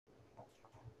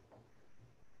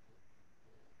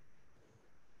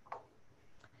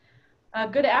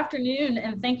Good afternoon,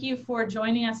 and thank you for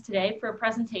joining us today for a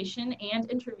presentation and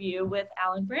interview with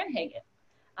Alan Branhagen.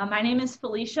 My name is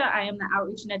Felicia. I am the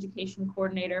Outreach and Education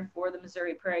Coordinator for the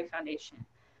Missouri Prairie Foundation.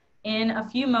 In a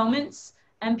few moments,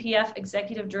 MPF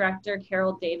Executive Director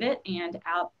Carol Davit and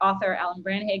author Alan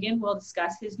Branhagen will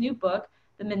discuss his new book,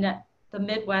 The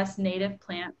Midwest Native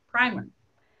Plant Primer.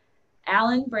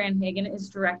 Alan Branhagen is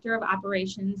Director of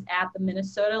Operations at the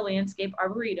Minnesota Landscape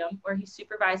Arboretum, where he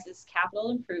supervises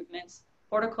capital improvements,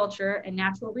 horticulture and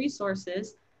natural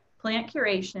resources, plant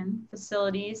curation,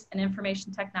 facilities, and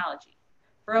information technology.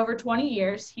 For over 20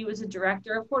 years, he was a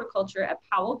Director of Horticulture at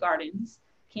Powell Gardens,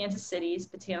 Kansas City's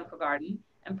botanical garden,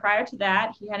 and prior to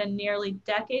that, he had a nearly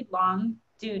decade-long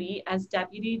duty as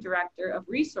Deputy Director of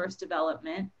Resource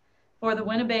Development for the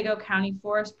Winnebago County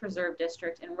Forest Preserve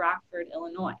District in Rockford,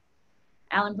 Illinois.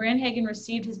 Alan Branhagen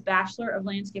received his Bachelor of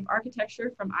Landscape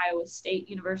Architecture from Iowa State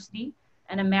University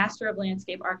and a Master of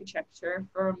Landscape Architecture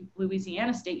from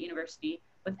Louisiana State University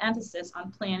with emphasis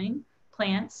on planning,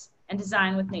 plants, and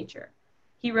design with nature.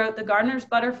 He wrote The Gardener's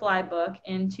Butterfly book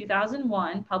in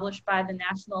 2001, published by the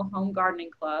National Home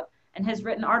Gardening Club, and has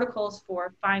written articles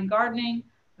for Fine Gardening,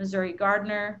 Missouri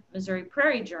Gardener, Missouri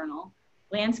Prairie Journal,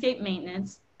 Landscape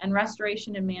Maintenance, and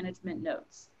Restoration and Management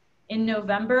Notes. In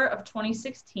November of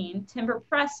 2016, Timber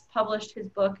Press published his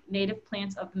book, Native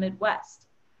Plants of the Midwest.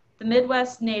 The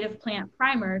Midwest Native Plant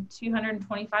Primer,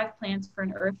 225 Plants for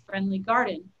an Earth-Friendly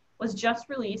Garden, was just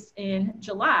released in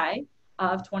July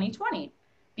of 2020.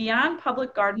 Beyond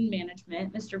public garden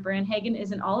management, Mr. Branhagen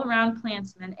is an all-around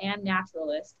plantsman and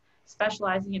naturalist,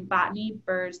 specializing in botany,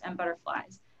 birds, and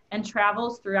butterflies, and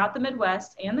travels throughout the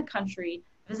Midwest and the country,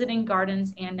 visiting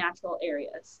gardens and natural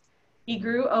areas. He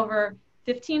grew over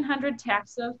 1,500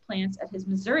 taxa of plants at his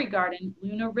Missouri garden,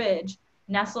 Luna Ridge,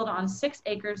 nestled on 6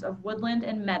 acres of woodland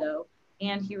and meadow,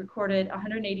 and he recorded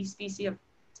 180 species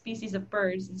of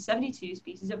birds and 72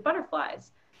 species of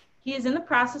butterflies. He is in the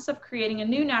process of creating a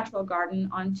new natural garden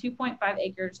on 2.5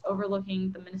 acres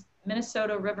overlooking the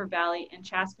Minnesota River Valley in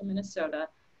Chaska, Minnesota.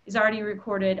 He's already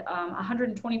recorded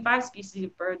 125 species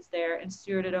of birds there and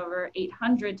stewarded over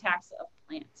 800 taxa of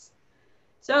plants.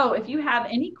 So if you have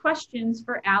any questions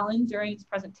for Alan during his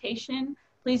presentation,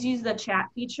 please use the chat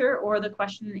feature or the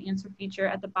question and answer feature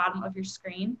at the bottom of your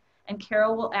screen, and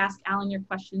Carol will ask Alan your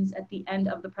questions at the end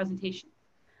of the presentation.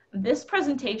 This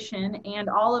presentation and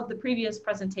all of the previous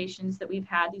presentations that we've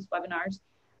had, these webinars,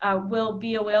 will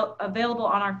be available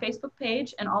on our Facebook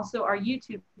page and also our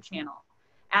YouTube channel.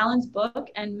 Alan's book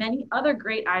and many other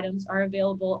great items are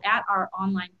available at our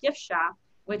online gift shop,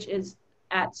 which is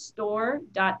at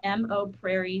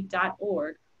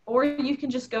store.moprairie.org, or you can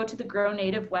just go to the Grow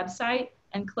Native website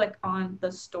and click on the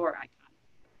store icon.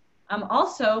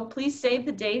 Also, please save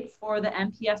the date for the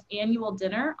MPF annual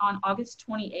dinner on August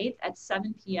 28th at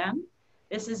 7 p.m.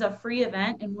 This is a free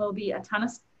event and will be a ton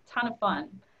of fun.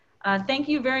 Thank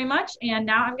you very much, and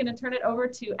now I'm going to turn it over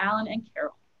to Alan and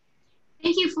Carol.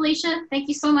 Thank you, Felicia. Thank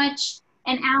you so much.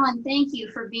 And Alan, thank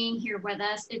you for being here with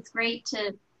us. It's great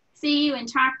to see you and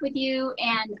talk with you.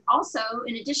 And also,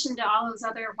 in addition to all those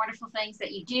other wonderful things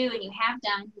that you do and you have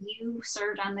done, you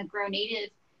served on the Grow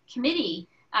Native committee.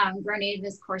 Grow Native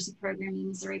is, of course, a program in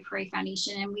Missouri Prairie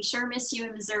Foundation, and we sure miss you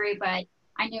in Missouri, but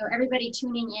I know everybody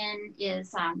tuning in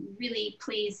is really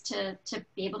pleased to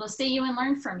be able to see you and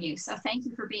learn from you. So thank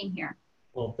you for being here.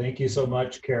 Well, thank you so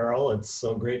much, Carol. It's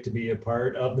so great to be a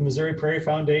part of the Missouri Prairie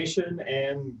Foundation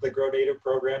and the Grow Native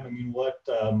program. I mean, what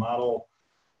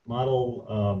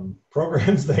model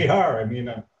programs they are. I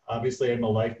mean, obviously I'm a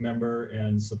life member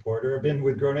and supporter. I've been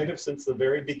with Grow Native since the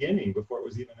very beginning, before it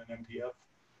was even an MPF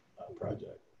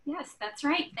project. Yes, that's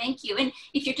right. Thank you. And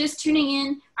if you're just tuning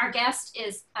in, our guest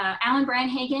is Alan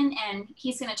Branhagen, and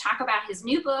he's going to talk about his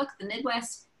new book, The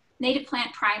Midwest Native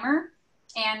Plant Primer,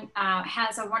 and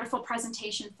has a wonderful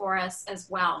presentation for us as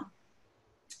well.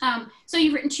 So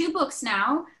you've written 2 books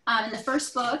now. In the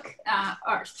first book,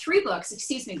 or 3 books,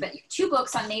 excuse me, but 2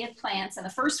 books on native plants. And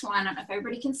the first one, I don't know if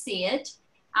everybody can see it,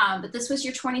 but this was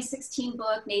your 2016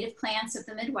 book, Native Plants of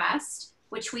the Midwest,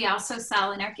 which we also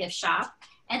sell in our gift shop.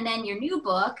 And then your new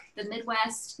book, The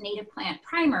Midwest Native Plant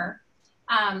Primer,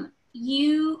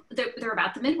 they're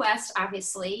about the Midwest,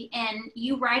 obviously, and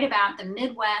you write about the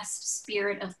Midwest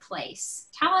spirit of place.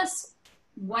 Tell us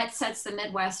what sets the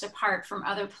Midwest apart from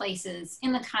other places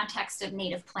in the context of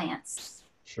native plants.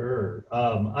 Sure.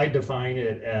 I define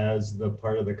it as the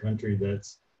part of the country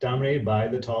that's dominated by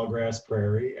the tall grass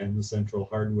prairie and the central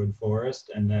hardwood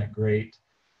forest, and that great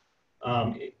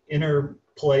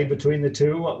interplay between the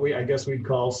two, what I guess we'd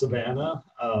call savanna.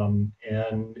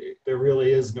 And there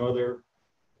really is no other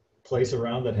place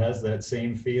around that has that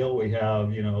same feel. We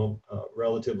have, you know, a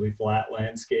relatively flat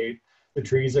landscape. The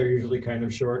trees are usually kind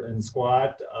of short and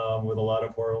squat with a lot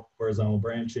of horizontal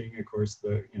branching. Of course,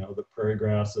 you know, the prairie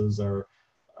grasses are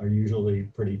usually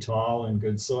pretty tall in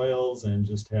good soils and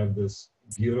just have this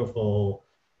beautiful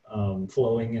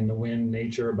flowing in the wind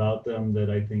nature about them that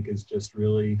I think is just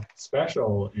really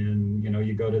special. And, you know,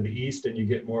 you go to the east and you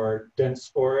get more dense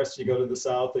forests. You go to the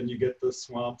south and you get the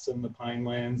swamps and the pine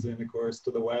lands. And of course,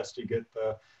 to the west, you get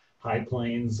the high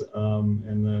plains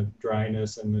and the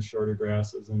dryness and the shorter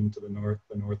grasses, and to the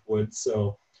north woods.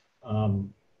 So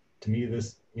to me,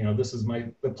 this, you know, this is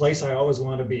the place I always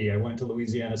want to be. I went to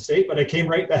Louisiana State, but I came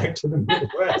right back to the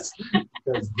Midwest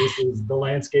because this is the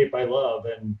landscape I love.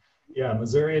 And yeah,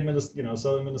 Missouri and Minnesota, you know,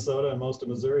 southern Minnesota and most of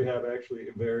Missouri have actually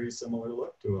a very similar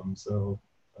look to them. So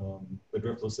the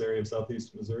driftless area of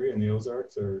southeast Missouri and the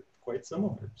Ozarks are quite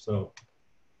similar. So.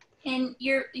 And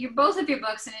both of your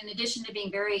books, and in addition to being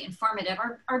very informative,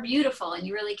 are beautiful, and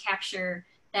you really capture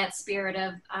that spirit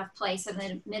of place of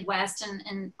the Midwest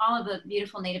and all of the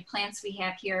beautiful native plants we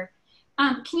have here.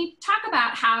 Can you talk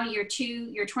about how your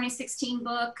 2016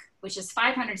 book, which is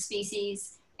 500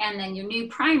 species, and then your new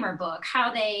primer book,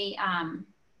 how they,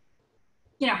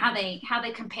 you know, how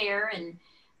they compare, and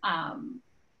can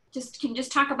you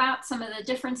just talk about some of the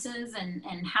differences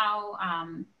and how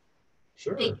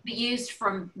Sure. they can be used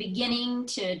from beginning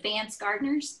to advanced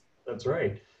gardeners? That's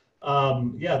right.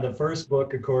 Yeah, the first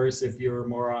book, of course, if you're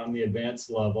more on the advanced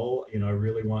level, you know, I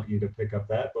really want you to pick up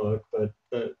that book. But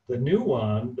the new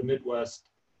one, the Midwest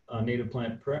Native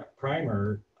Plant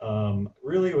Primer,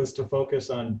 really was to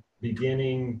focus on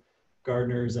beginning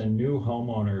gardeners and new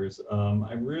homeowners.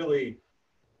 I'm really,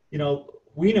 you know,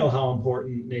 we know how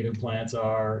important native plants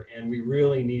are, and we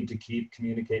really need to keep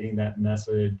communicating that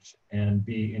message and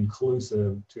be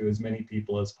inclusive to as many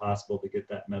people as possible to get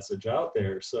that message out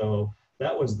there. So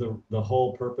that was the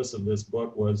whole purpose of this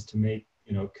book, was to make,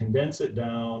 you know, condense it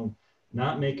down,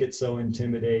 not make it so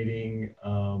intimidating,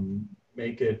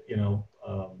 make it, you know,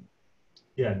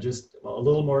 yeah, just a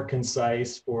little more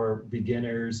concise for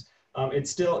beginners. It's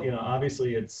still, you know,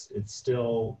 obviously it's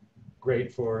still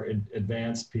great for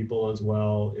advanced people as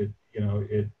well. It, you know,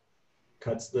 it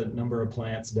cuts the number of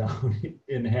plants down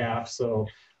in half. So,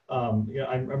 you know,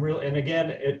 I'm really, and again,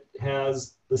 it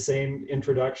has the same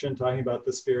introduction talking about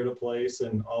the spirit of place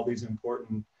and all these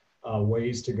important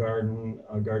ways to garden,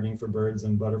 gardening for birds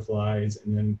and butterflies,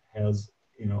 and then has,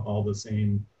 you know, all the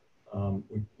same,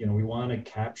 you know, we want to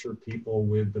capture people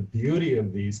with the beauty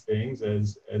of these things,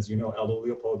 as you know, Aldo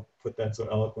Leopold put that so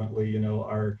eloquently. You know,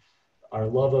 our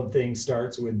love of things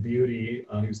starts with beauty.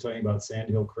 He was talking about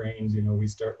sandhill cranes. You know, we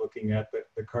start looking at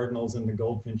the cardinals and the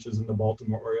goldfinches and the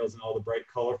Baltimore Orioles and all the bright,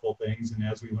 colorful things. And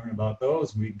as we learn about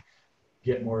those, we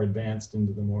get more advanced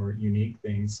into the more unique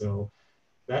things. So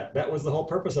that was the whole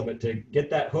purpose of it, to get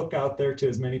that hook out there to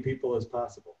as many people as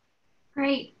possible.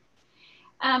 Great.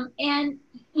 And,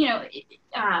 you know,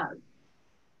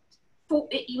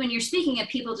 when you're speaking of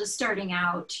people just starting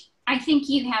out, I think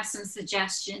you have some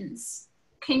suggestions.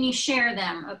 Can you share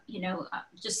them, you know,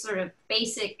 just sort of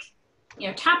basic, you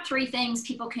know, top 3 things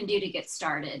people can do to get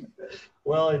started?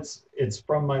 Well, it's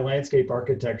from my landscape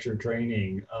architecture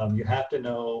training. You have to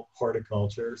know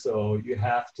horticulture. So you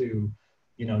have to,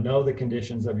 you know the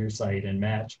conditions of your site and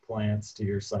match plants to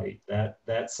your site.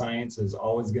 That science is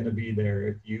always going to be there.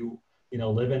 If you know,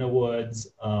 live in a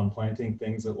woods, planting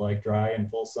things that like dry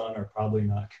and full sun are probably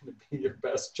not going to be your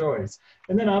best choice.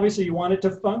 And then obviously you want it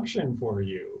to function for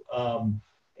you.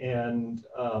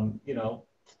 You know,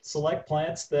 select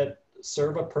plants that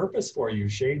serve a purpose for you.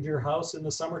 Shade your house in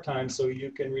the summertime so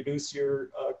you can reduce your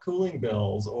cooling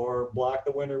bills, or block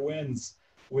the winter winds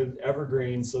with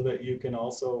evergreens so that you can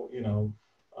also, you know,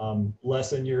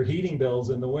 lessen your heating bills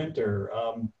in the winter.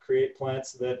 Create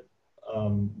plants that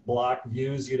block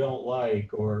views you don't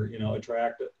like, or, you know,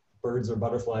 attract birds or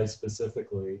butterflies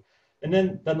specifically. And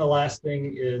then the last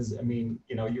thing is, I mean,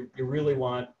 you know, you really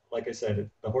want, like I said,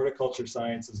 the horticulture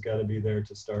science has got to be there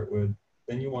to start with.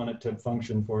 Then you want it to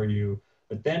function for you,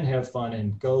 but then have fun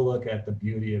and go look at the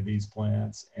beauty of these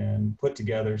plants and put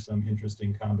together some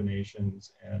interesting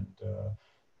combinations,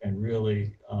 and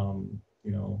really,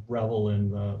 you know, revel in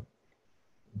the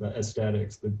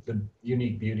aesthetics, the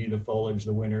unique beauty, the foliage,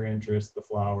 the winter interest, the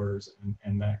flowers,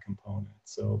 and that component.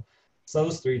 So it's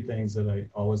those 3 things that I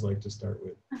always like to start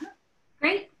with.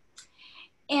 Great.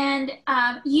 And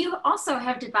you also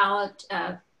have developed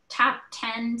top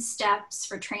 10 steps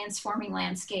for transforming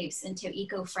landscapes into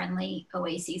eco-friendly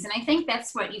oases. And I think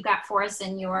that's what you got for us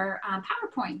in your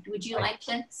PowerPoint. Would you like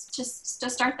to just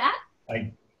start that?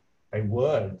 I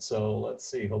would. So let's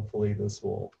see, hopefully this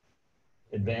will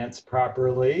advance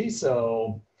properly.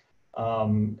 So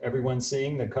everyone's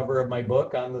seeing the cover of my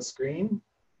book on the screen,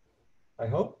 I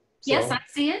hope. So, yes, I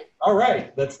see it. all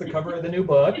right, that's the cover of the new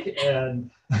book. And,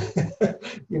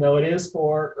 you know, it is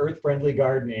for earth-friendly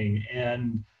gardening.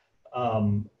 And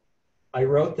I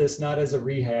wrote this not as a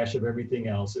rehash of everything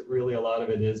else. It really, a lot of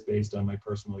it is based on my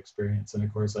personal experience. And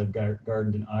of course, I've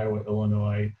gardened in Iowa,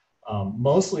 Illinois,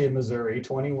 mostly in Missouri,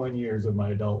 21 years of my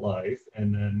adult life,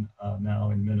 and then now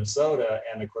in Minnesota.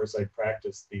 And of course, I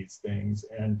practiced these things.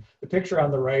 And the picture on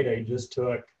the right, I just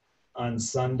took on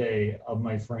Sunday of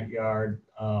my front yard.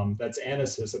 That's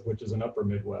anise hyssop, which is an upper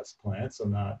Midwest plant, so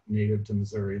not native to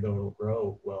Missouri, though it'll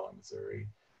grow well in Missouri.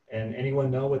 And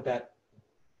anyone know what that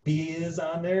bee is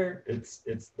on there? It's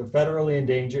the federally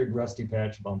endangered rusty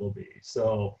patch bumblebee.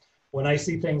 So when I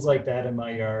see things like that in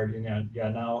my yard, you know, yeah,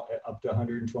 now up to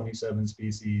 127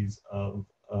 species of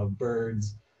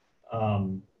birds,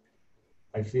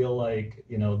 I feel like,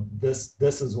 you know, this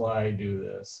is why I do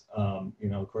this. You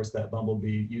know, of course, that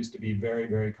bumblebee used to be very,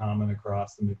 very common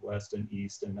across the Midwest and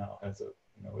East, and now has a,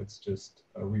 you know, it's just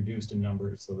reduced in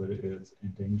numbers so that it is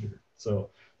endangered. So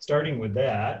starting with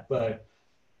that, but,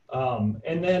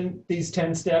 and then these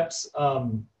 10 steps,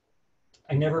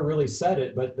 I never really said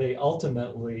it, but they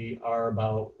ultimately are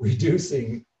about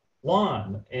reducing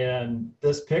lawn. And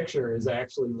this picture is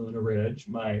actually Luna Ridge,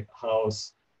 my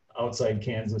house outside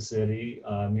Kansas City,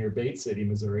 near Bate City,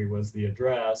 Missouri was the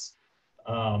address.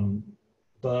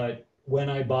 But when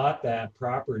I bought that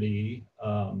property,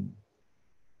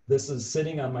 this is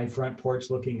sitting on my front porch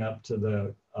looking up to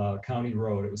the county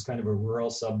road. It was kind of a rural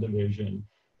subdivision.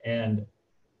 And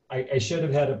I should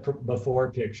have had a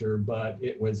before picture, but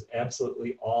it was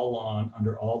absolutely all lawn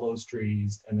under all those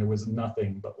trees, and there was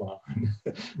nothing but lawn.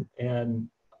 And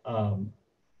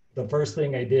the first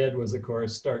thing I did was, of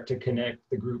course, start to connect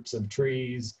the groups of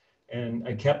trees, and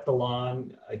I kept the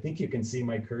lawn. I think you can see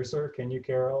my cursor. Can you,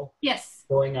 Carol? Yes.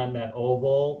 Going on that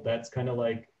oval, that's kind of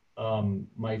like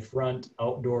my front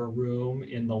outdoor room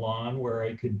in the lawn where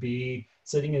I could be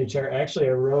sitting in a chair. Actually,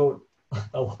 I wrote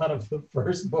a lot of the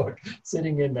first book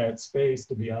sitting in that space,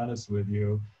 to be honest with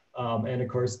you. And of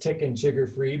course, tick and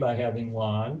chigger free by having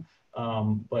lawn,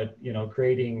 but, you know,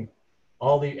 creating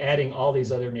adding all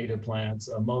these other native plants,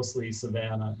 mostly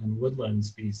savanna and woodland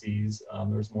species.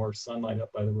 There's more sunlight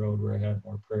up by the road where I had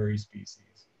more prairie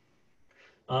species.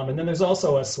 And then there's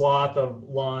also a swath of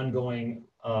lawn going,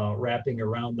 wrapping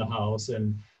around the house.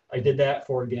 And I did that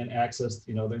for, again, access,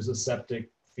 you know, there's a septic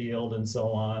field and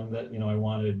so on that, you know, I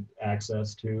wanted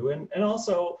access to. And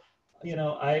also, you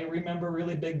know, I remember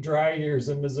really big dry years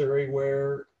in Missouri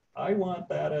where I want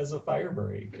that as a fire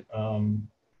break.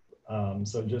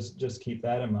 So just keep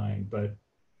that in mind. But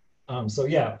so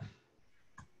yeah,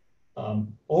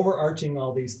 overarching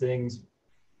all these things,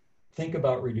 think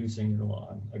about reducing your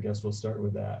lawn. I guess we'll start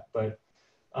with that. But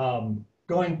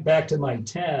going back to my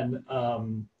 10,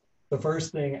 the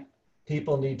first thing,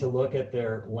 people need to look at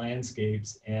their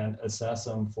landscapes and assess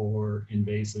them for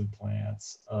invasive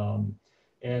plants.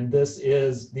 And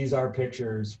these are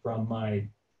pictures from my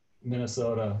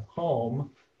Minnesota home.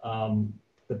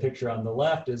 The picture on the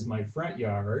left is my front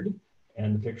yard,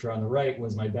 and the picture on the right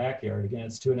was my backyard. Again,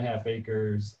 it's 2.5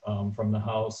 acres from the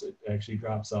house. It actually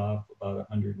drops off about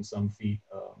 100 and some feet,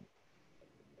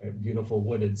 a beautiful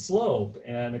wooded slope.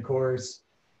 And of course,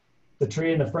 the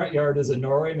tree in the front yard is a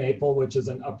Norway maple, which is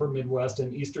an upper Midwest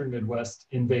and eastern Midwest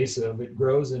invasive. It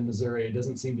grows in Missouri. It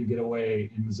doesn't seem to get away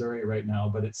in Missouri right now,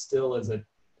 but it still is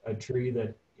a tree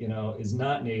that, you know, is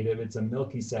not native. It's a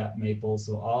milky sap maple,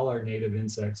 so all our native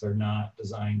insects are not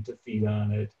designed to feed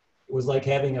on it. It was like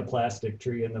having a plastic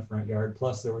tree in the front yard,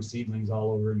 plus there were seedlings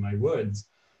all over in my woods.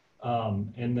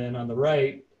 And then on the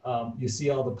right, you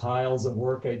see all the piles of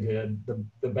work I did.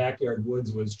 The backyard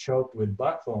woods was choked with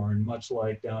buckthorn, much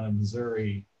like down in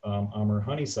Missouri, Amur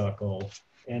honeysuckle.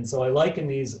 And so I liken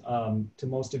these to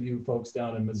most of you folks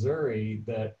down in Missouri,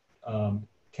 that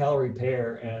Callery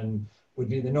pear and would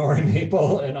be the Norway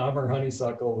maple, and Amur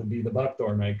honeysuckle would be the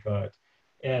buckthorn I cut.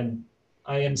 And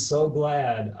I am so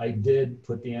glad I did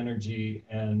put the energy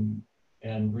and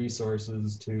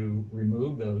resources to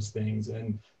remove those things.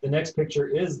 And the next picture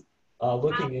is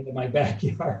looking into my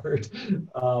backyard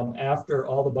after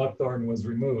all the buckthorn was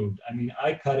removed. I mean,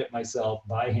 I cut it myself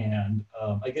by hand.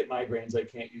 I get migraines, I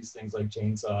can't use things like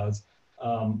chainsaws.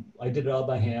 I did it all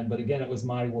by hand, but again, it was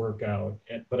my workout.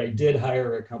 But I did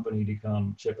hire a company to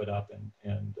come chip it up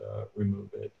and remove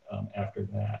it after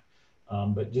that.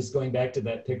 But just going back to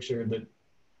that picture, that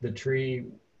the tree,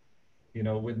 you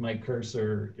know, with my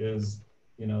cursor is,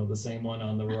 you know, the same one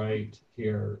on the right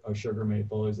here, a sugar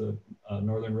maple. There's a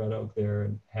northern red oak there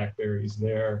and hackberries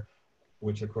there.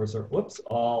 which of course are, whoops,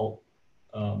 all,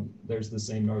 there's the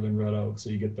same northern red oak, so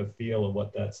you get the feel of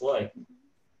what that's like.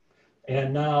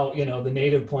 And now, you know, the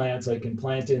native plants I can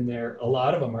plant in there, a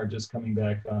lot of them are just coming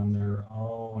back on their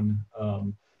own.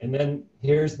 And then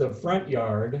here's the front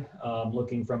yard,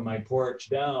 looking from my porch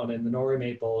down, and the Norway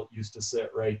maple used to sit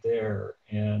right there.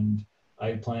 And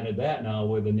I planted that now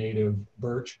with a native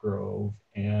birch grove.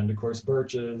 And of course,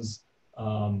 birches,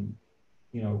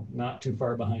 you know, not too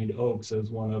far behind oaks as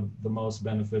one of the most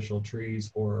beneficial trees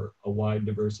for a wide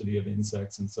diversity of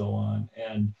insects and so on.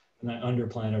 And I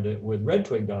underplanted it with red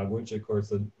twig dogwood, of course,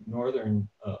 the northern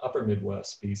upper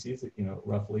Midwest species. You know,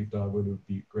 rough leaf dogwood would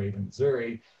be great in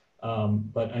Missouri.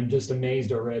 But I'm just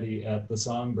amazed already at the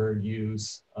songbird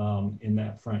use in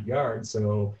that front yard.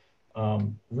 So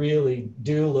really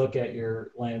do look at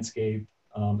your landscape,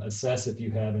 assess if you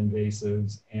have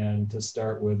invasives, and to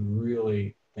start with,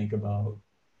 really think about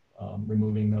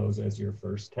removing those as your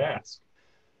first task.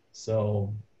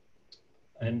 So,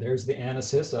 and there's the anise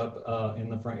hyssop in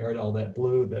the front yard, all that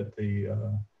blue that the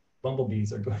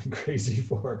bumblebees are going crazy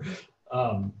for.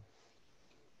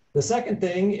 The second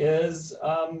thing is,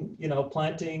 you know,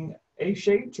 planting a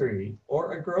shade tree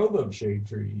or a grove of shade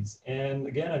trees. And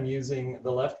again, I'm using,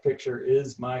 the left picture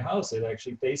is my house. It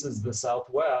actually faces the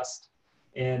southwest.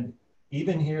 And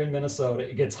even here in Minnesota,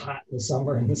 it gets hot in the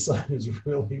summer and the sun is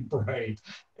really bright.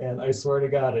 And I swear to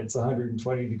God, it's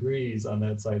 120 degrees on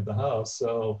that side of the house.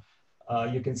 So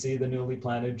you can see the newly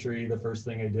planted tree. The first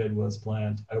thing I did was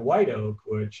plant a white oak,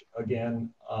 which again,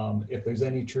 if there's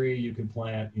any tree you could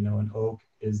plant, you know, an oak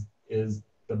is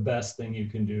the best thing you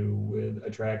can do with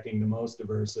attracting the most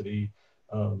diversity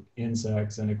of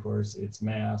insects. And of course, its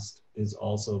mast is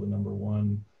also the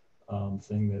 #1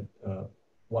 thing that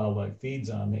wildlife feeds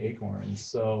on, the acorns.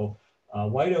 So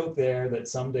white oak there that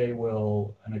someday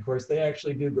will, and of course they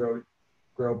actually do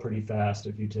grow pretty fast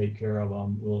if you take care of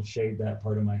them, will shade that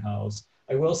part of my house.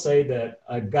 I will say that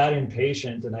I got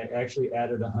impatient and I actually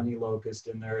added a honey locust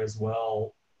in there as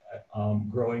well,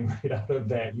 growing right out of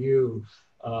that yew,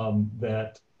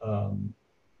 that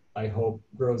I hope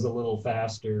grows a little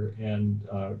faster and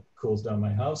cools down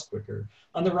my house quicker.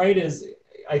 On the right is,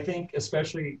 I think,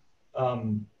 especially,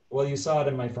 well, you saw it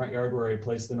in my front yard where I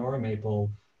placed the Norway maple.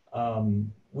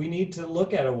 We need to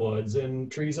look at a woods, and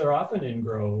trees are often in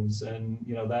groves, and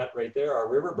you know that right there, our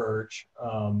river birch,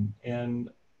 and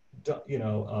you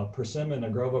know, persimmon, a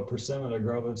grove of persimmon, a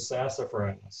grove of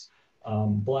sassafras,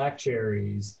 black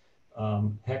cherries.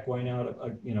 Heck, why not?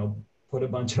 You know, put a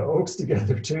bunch of oaks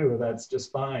together too. That's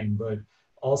just fine. But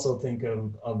also think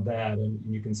of that, and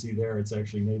you can see there it's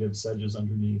actually native sedges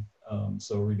underneath.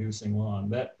 So reducing lawn.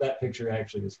 That picture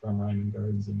actually is from Ryman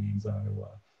Gardens in Ames,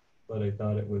 Iowa. But I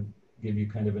thought it would give you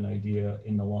kind of an idea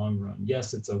in the long run.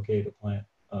 Yes, it's okay to plant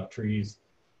trees,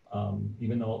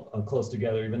 even though close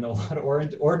together, even though a lot of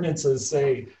ordinances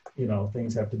say, you know,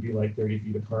 things have to be like 30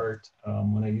 feet apart.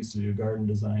 When I used to do garden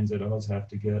designs, I'd always have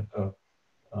to get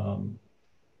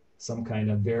some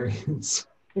kind of variance,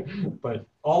 but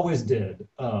always did.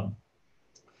 And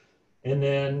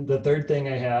then the third thing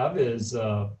I have is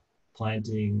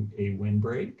planting a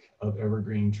windbreak of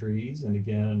evergreen trees. And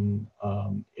again,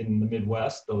 in the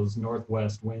Midwest, those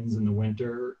northwest winds in the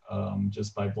winter,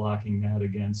 just by blocking that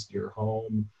against your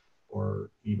home or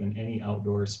even any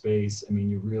outdoor space, I mean,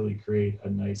 you really create a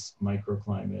nice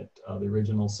microclimate. The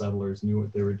original settlers knew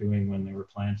what they were doing when they were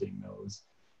planting those.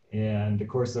 And of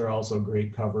course, they're also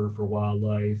great cover for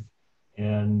wildlife.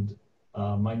 And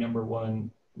my #1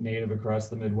 native across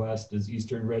the Midwest is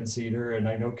eastern red cedar. And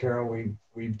I know, Carol,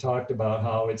 we've talked about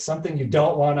how it's something you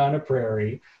don't want on a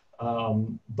prairie,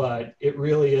 but it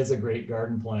really is a great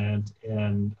garden plant.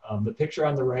 And the picture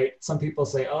on the right, some people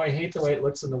say, oh, I hate the way it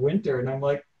looks in the winter. And I'm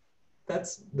like,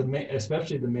 that's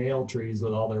especially the male trees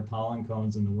with all their pollen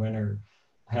cones in the winter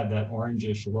have that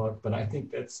orangish look. But I think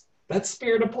that's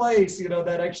spirit of place. You know,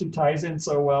 that actually ties in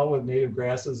so well with native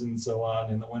grasses and so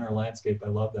on in the winter landscape. I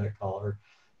love that color.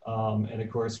 And of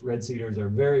course, red cedars are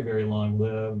very, very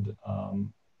long-lived.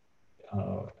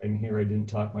 And here I didn't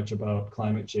talk much about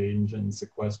climate change and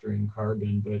sequestering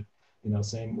carbon, but you know,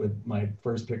 same with my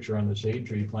first picture on the shade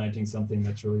tree, planting something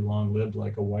that's really long-lived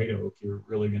like a white oak, you're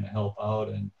really going to help out.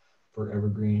 And for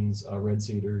evergreens, red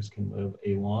cedars can live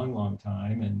a long, long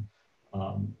time. And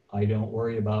I don't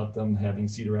worry about them having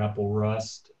cedar apple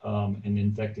rust and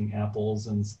infecting apples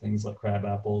and things like crab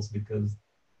apples, because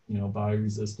you know,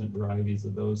 bioresistant varieties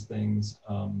of those things.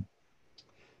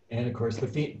 And of course,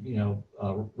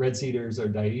 red cedars are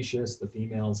dioecious. The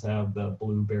females have the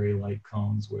blueberry-like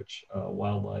cones, which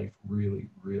wildlife really,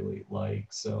 really like.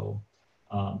 So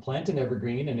plant an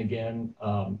evergreen. And again,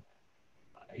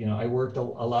 I worked a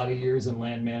lot of years in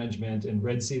land management, and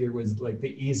red cedar was like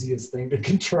the easiest thing to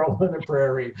control in a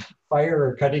prairie. Fire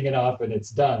or cutting it off and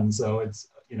it's done. So it's,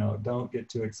 don't get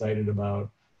too excited about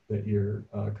that you're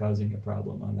causing a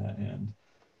problem on that end.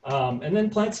 And then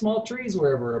plant small trees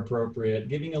wherever appropriate,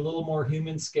 giving a little more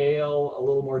human scale, a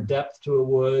little more depth to a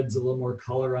woods, a little more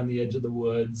color on the edge of the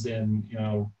woods. And,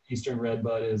 Eastern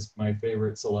redbud is my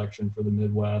favorite selection for the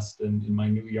Midwest. And in my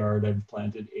new yard, I've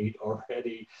planted 8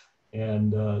 already.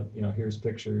 And, here's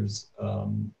pictures.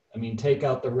 Take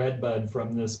out the redbud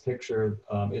from this picture.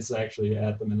 It's actually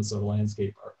at the Minnesota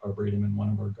Landscape Arboretum in one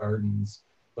of our gardens.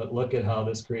 But look at how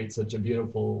this creates such a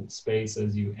beautiful space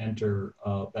as you enter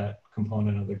that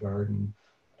component of the garden.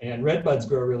 And redbuds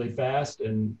grow really fast,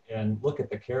 and look at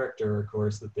the character, of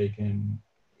course, that they can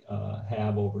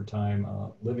have over time,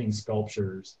 living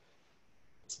sculptures.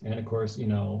 And of course,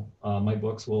 my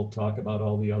books will talk about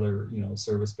all the other,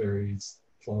 service berries,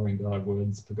 flowering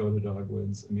dogwoods, pagoda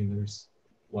dogwoods. There's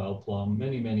wild plum,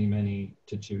 many, many, many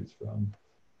to choose from.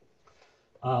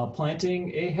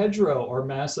 Planting a hedgerow or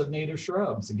mass of native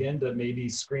shrubs, again, to maybe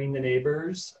screen the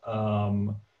neighbors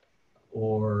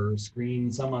or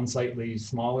screen some unsightly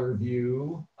smaller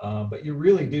view, but you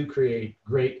really do create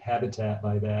great habitat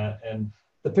by that. And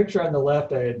the picture on the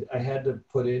left I had to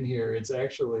put in here, it's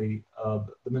actually,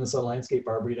 the Minnesota Landscape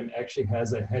Arboretum actually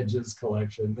has a hedges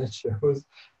collection that shows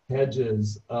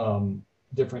hedges,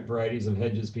 different varieties of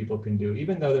hedges people can do,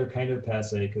 even though they're kind of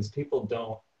passe because people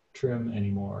don't trim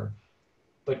anymore.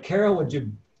 But Carol, would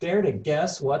you dare to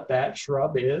guess what that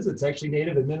shrub is? It's actually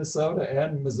native in Minnesota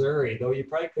and Missouri, though you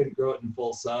probably couldn't grow it in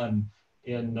full sun.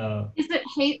 Is it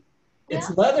hate?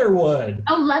 It's leatherwood.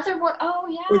 Oh, leatherwood. Oh,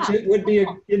 yeah. Which it would be,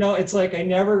 it's like I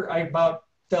about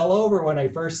fell over when I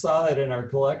first saw it in our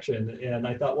collection. And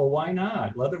I thought, well, why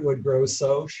not? Leatherwood grows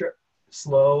so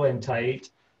slow and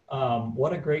tight.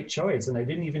 What a great choice. And I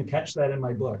didn't even catch that in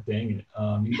my book. Dang it.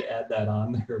 Need to add that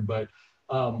on there. But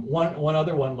one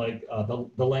other one, like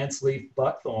the lance leaf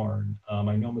buckthorn,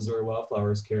 I know Missouri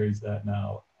Wildflowers carries that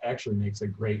now, actually makes a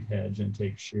great hedge and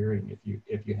takes shearing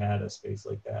if you had a space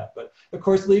like that. But of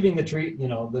course, leaving the tree,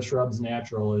 the shrubs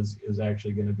natural is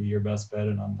actually going to be your best bet.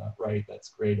 And on the right, that's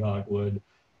gray dogwood,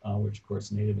 which of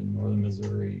course native in northern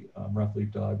Missouri.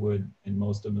 Roughleaf dogwood in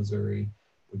most of Missouri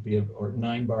would be, or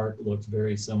 9-bark looks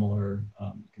very similar.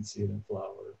 You can see it in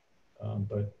flower,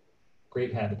 but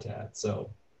great habitat. So.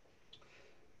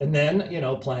 And then,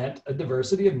 plant a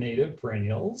diversity of native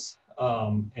perennials,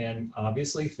 and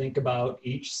obviously think about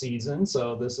each season.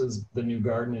 So this is the new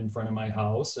garden in front of my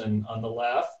house. And on the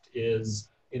left is,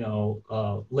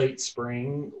 late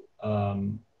spring.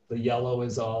 The yellow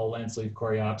is all lance leaf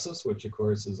coreopsis, which of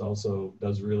course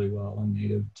does really well and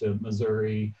native to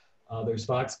Missouri. There's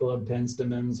foxglove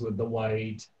penstemons with the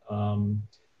white.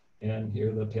 And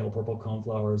here the pale purple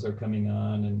coneflowers are coming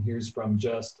on. And here's from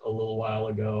just a little while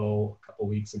ago, a couple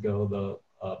weeks ago, the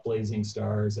blazing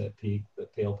stars at peak. The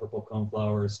pale purple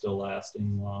coneflower is still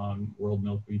lasting long, world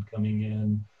milkweed coming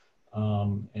in.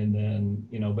 And then,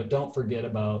 but don't forget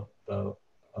about the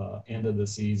end of the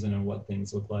season and what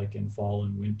things look like in fall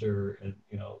and winter. And,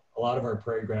 a lot of our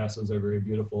prairie grasses are very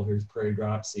beautiful. Here's prairie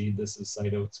dropseed. This is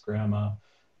side oats grama.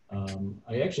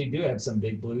 I actually do have some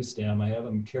big blue stem. I have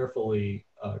them carefully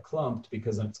clumped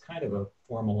because it's kind of a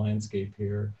formal landscape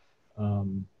here.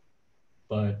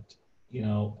 But,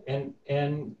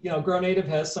 Grow Native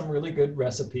has some really good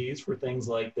recipes for things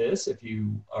like this if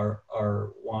you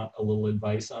want a little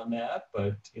advice on that.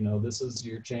 But, this is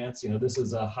your chance. This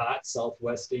is a hot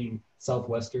southwestern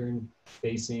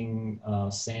facing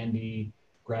sandy,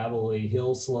 gravelly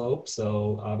hill slope.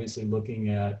 So obviously looking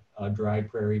at dry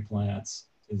prairie plants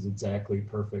is exactly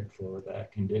perfect for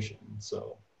that condition.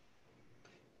 So,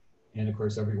 and of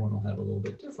course, everyone will have a little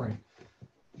bit different.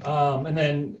 And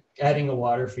then adding a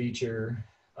water feature,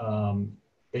 then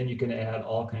you can add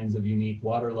all kinds of unique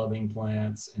water-loving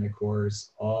plants. And of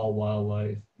course, all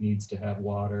wildlife needs to have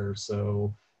water.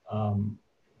 So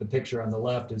the picture on the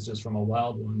left is just from a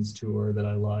Wild Ones tour that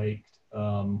I liked.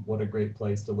 What a great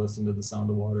place to listen to the sound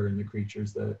of water and the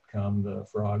creatures that come, the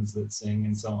frogs that sing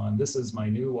and so on. This is my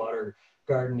new water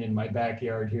garden in my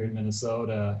backyard here in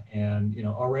Minnesota. And,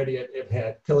 already it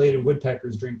had pileated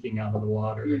woodpeckers drinking out of the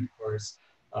water. And of course,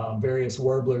 various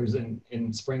warblers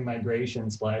in spring migration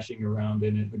splashing around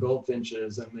in it, the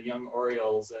goldfinches and the young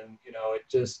orioles. And, it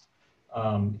just,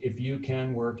 if you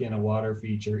can work in a water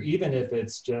feature, even if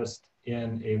it's just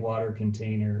in a water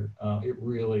container, it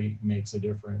really makes a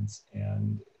difference.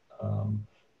 And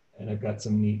I've got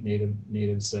some neat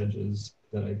native sedges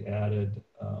that I've added.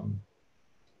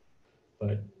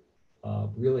 But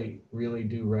really, really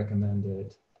do recommend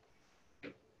it.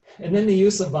 And then the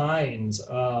use of vines,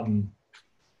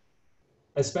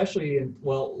 especially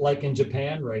like in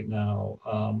Japan right now,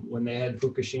 when they had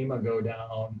Fukushima go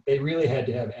down, they really had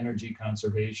to have energy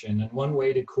conservation. And one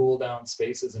way to cool down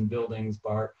spaces and buildings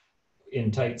in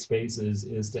tight spaces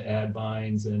is to add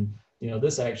vines. And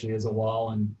this actually is a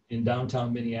wall in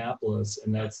downtown Minneapolis,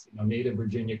 and that's native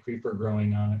Virginia creeper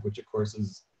growing on it, which of course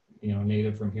is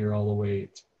native from here all the way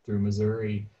through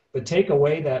Missouri. But take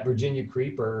away that Virginia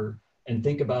creeper and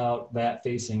think about that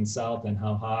facing south and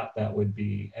how hot that would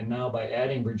be. And now by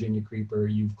adding Virginia creeper,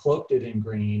 you've cloaked it in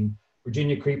green.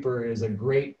 Virginia creeper is a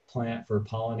great plant for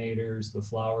pollinators. The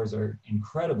flowers are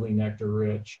incredibly nectar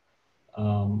rich.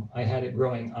 I had it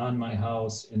growing on my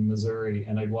house in Missouri,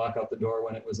 and I'd walk out the door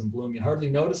when it was in bloom. You hardly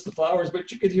notice the flowers,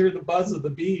 but you could hear the buzz of the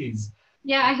bees.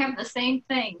 Yeah, I have the same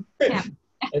thing. Yeah.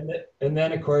 and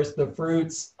then of course the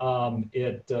fruits,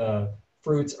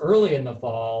 fruits early in the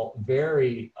fall,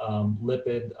 very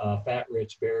lipid,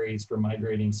 fat-rich berries for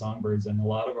migrating songbirds, and a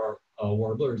lot of our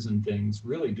warblers and things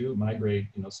really do migrate,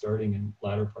 starting in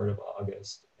latter part of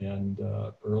August and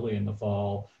early in the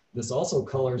fall. This also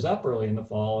colors up early in the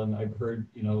fall, and I've heard,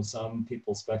 some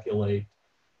people speculate,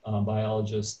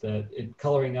 biologists, that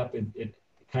coloring up, it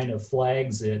kind of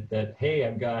flags it that, hey,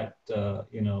 I've got,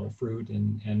 fruit,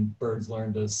 and birds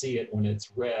learn to see it when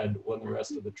it's red, when the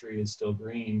rest of the tree is still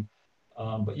green.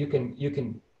 But you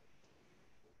can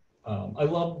I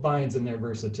love vines and their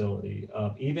versatility.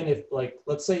 Even if, like,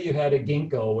 let's say you had a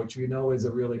ginkgo, which is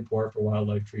a really poor for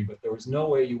wildlife tree, but there was no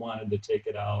way you wanted to take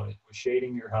it out. It was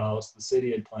shading your house, the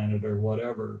city had planted or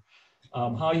whatever.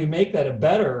 How you make that a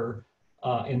better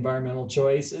environmental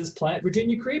choice is plant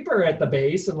Virginia creeper at the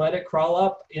base and let it crawl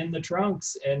up in the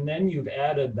trunks. And then you've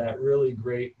added that really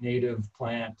great native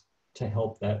plant to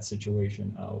help that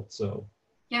situation out. So.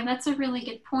 Yeah, that's a really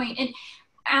good point. And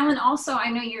Alan, also, I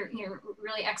know you're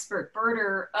really expert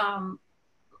birder.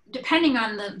 Depending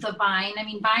on the vine, I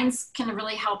mean, vines can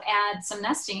really help add some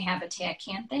nesting habitat,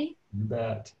 can't they? You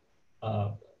bet.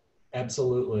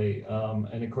 Absolutely.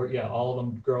 And of course, yeah, all of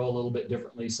them grow a little bit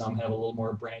differently. Some have a little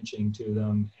more branching to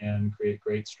them and create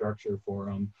great structure for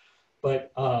them.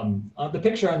 But on the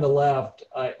picture on the left,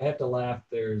 I have to laugh.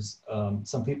 There's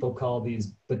some people call these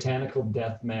botanical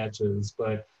death matches,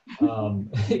 but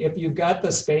if you've got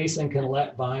the space and can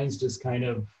let vines just kind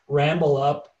of ramble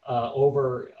up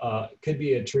over, could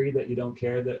be a tree that you don't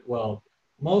care that, well,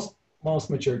 most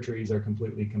mature trees are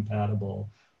completely compatible,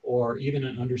 or even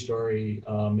an understory,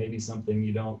 maybe something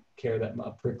you don't care that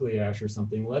much, prickly ash or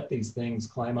something, let these things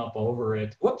climb up over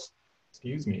it. Whoops,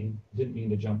 excuse me, didn't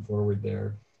mean to jump forward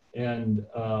there. And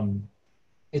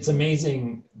it's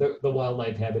amazing the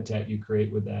wildlife habitat you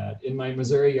create with that. In my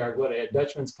Missouri yard, I had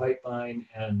Dutchman's pipevine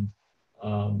and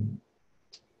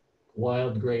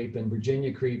wild grape and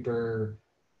Virginia creeper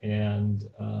and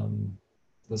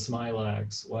the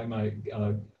smilax,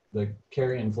 the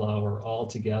carrion flower all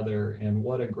together. And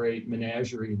what a great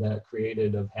menagerie that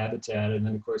created of habitat. And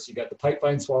then of course you got the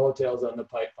pipevine swallowtails on the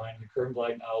pipevine, the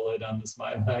kernblight owlet on the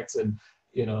smilax, and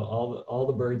all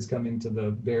the birds coming to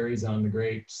the berries on the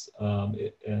grapes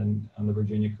and on the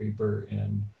Virginia creeper.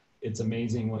 And it's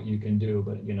amazing what you can do,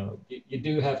 but you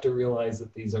do have to realize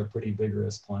that these are pretty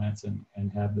vigorous plants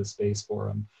and have the space for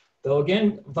them. Though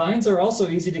again, vines are also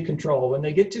easy to control. When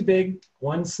they get too big,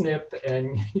 one snip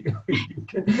and you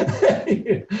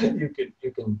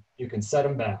can set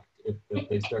them back if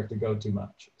they start to go too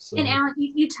much. So. And Alan,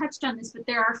 you touched on this, but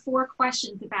there are 4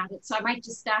 questions about it, so I might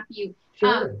just stop you.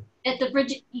 Sure. At the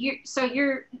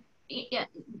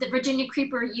the Virginia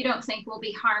creeper, you don't think will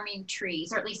be harming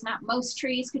trees, or at least not most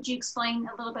trees. Could you explain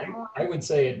a little bit more? I would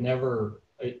say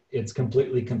it's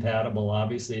completely compatible.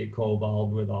 Obviously, it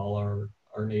co-evolved with all our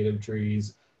native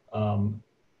trees.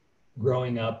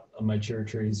 Growing up mature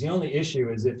trees. The only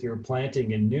issue is if you're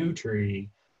planting a new tree,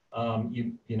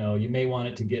 you may want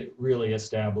it to get really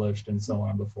established and so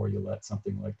on before you let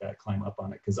something like that climb up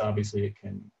on it, because obviously it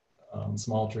can,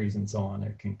 small trees and so on,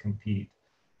 it can compete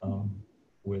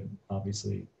with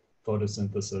obviously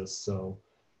photosynthesis, so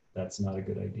that's not a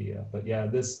good idea. But yeah,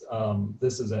 this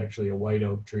is actually a white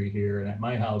oak tree here, and at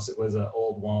my house it was an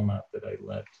old walnut that I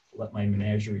let my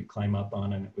menagerie climb up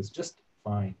on, and it was just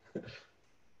fine.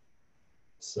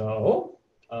 So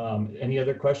any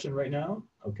other question right now?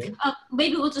 Okay.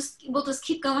 Maybe we'll just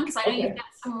keep going, because I know you've got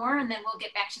some more, and then we'll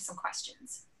get back to some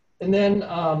questions. And then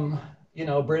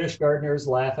British gardeners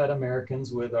laugh at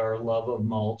Americans with our love of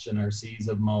mulch and our seas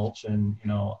of mulch. And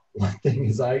one thing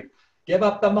is, I give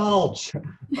up the mulch,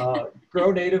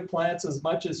 grow native plants as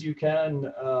much as you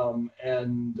can.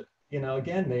 And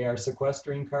again, they are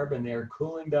sequestering carbon. They are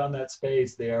cooling down that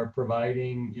space. They are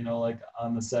providing, like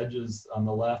on the sedges on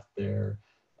the left there,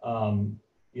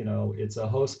 You know, it's a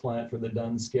host plant for the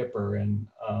dun skipper, and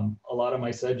a lot of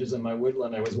my sedges in my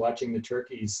woodland, I was watching the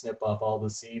turkeys snip off all the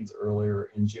seeds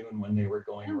earlier in June when they were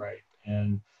going ripe.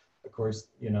 And of course,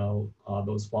 you know,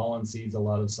 those fallen seeds, a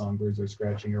lot of songbirds are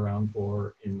scratching around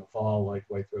for in the fall, like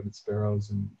white-throated sparrows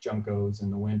and juncos in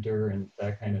the winter and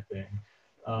that kind of thing.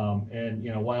 And,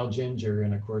 you know, wild ginger,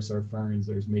 and of course our ferns,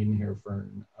 there's maidenhair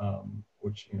fern,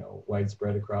 which, you know,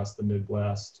 widespread across the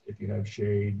Midwest if you have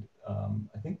shade.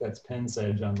 I think that's Penn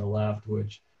sedge on the left,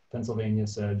 which Pennsylvania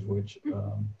sedge, which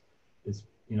is,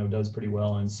 you know, does pretty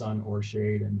well in sun or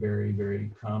shade, and very, very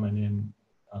common in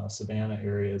savanna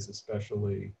areas,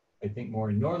 especially, I think more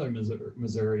in northern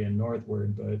Missouri and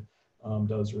northward, but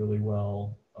does really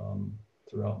well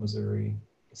throughout Missouri.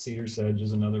 Cedar sedge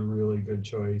is another really good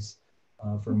choice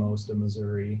for most of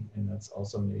Missouri, and that's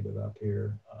also native up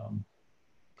here.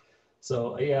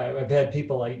 So yeah, I've had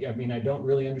people, I mean, I don't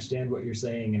really understand what you're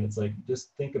saying, and it's like,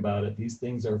 just think about it. These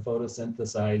things are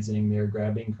photosynthesizing, they're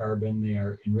grabbing carbon, they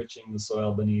are enriching the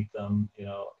soil beneath them, you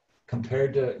know,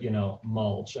 compared to, you know,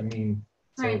 mulch. I mean,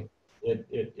 so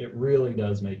it really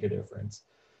does make a difference.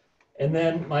 And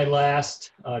then my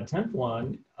last 10th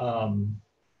one,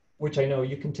 which I know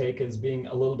you can take as being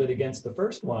a little bit against the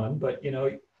first one, but, you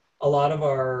know, a lot of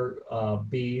our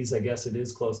bees, I guess it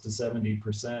is close to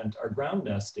 70%, are ground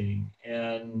nesting,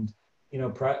 and, you know,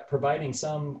 providing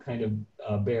some kind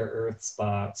of bare earth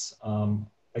spots.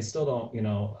 I still don't, you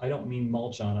know, I don't mean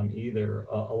mulch on them either.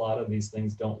 A lot of these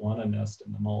things don't want to nest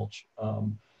in the mulch.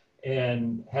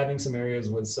 And having some areas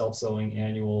with self-sowing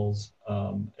annuals,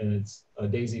 and it's a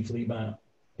daisy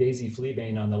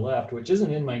fleabane on the left, which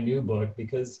isn't in my new book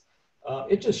because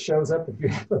it just shows up if you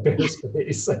have a bare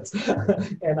space.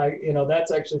 And I, you know,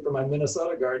 that's actually for my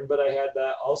Minnesota garden, but I had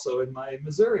that also in my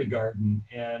Missouri garden,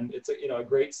 and it's a, you know, a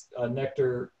great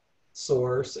nectar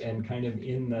source, and kind of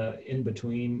in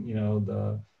between, you know,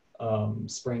 the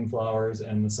spring flowers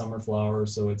and the summer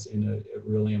flowers. So it's in a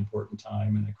really important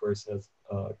time, and of course has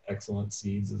excellent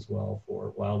seeds as well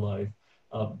for wildlife.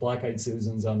 Black-eyed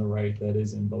Susans on the right, that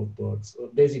is in both books.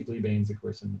 Daisy fleabanes, of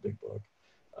course, in the big book.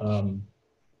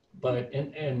 But,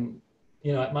 and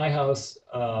you know, at my house,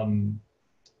 the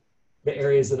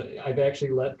areas that I've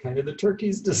actually let kind of the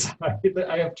turkeys decide.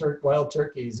 I have wild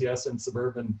turkeys, yes, in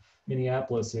suburban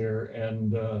Minneapolis here,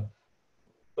 and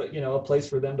but, you know, a place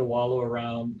for them to wallow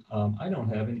around. I don't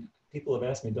have any. People have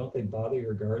asked me, don't they bother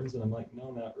your gardens? And I'm like,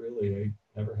 no, not really. I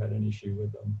never had an issue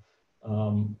with them.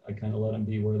 I kind of let them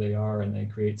be where they are, and they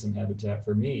create some habitat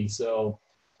for me. So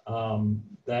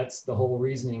that's the whole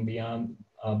reasoning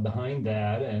behind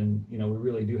that. And, you know, we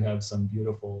really do have some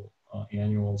beautiful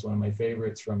annuals. One of my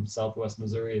favorites from Southwest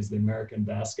Missouri is the American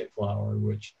basket flower,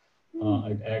 which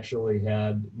I've actually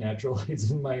had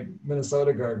naturalized in my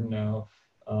Minnesota garden now,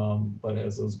 but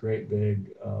has those great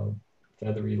big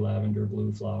feathery lavender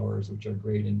blue flowers, which are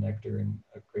great in nectar and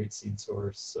a great seed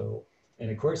source. So,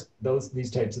 and of course, these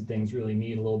types of things really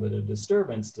need a little bit of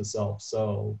disturbance to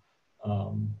self-sow.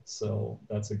 So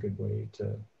that's a good way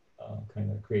to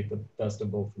kind of create the best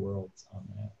of both worlds on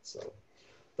that. So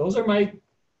those are my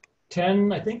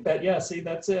 10, I think that, yeah, see,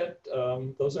 that's it.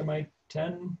 Those are my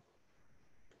 10.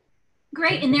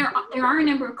 Great, and there are a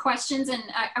number of questions, and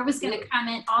I was going to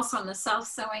comment also on the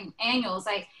self-sowing annuals.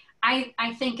 I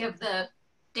think of the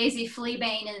Daisy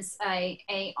fleabane as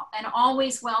an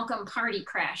always welcome party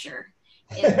crasher.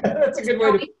 That's a good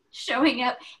way to showing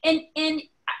up, and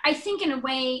I think in a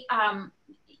way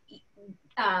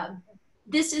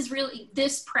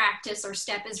this practice or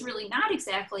step is really not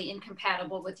exactly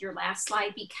incompatible with your last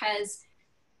slide, because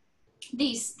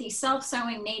these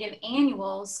self-sowing native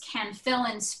annuals can fill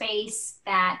in space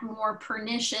that more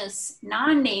pernicious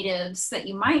non-natives that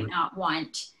you might not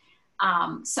want.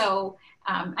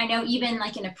 I know even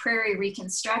like in a prairie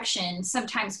reconstruction,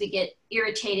 sometimes we get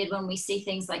irritated when we see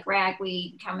things like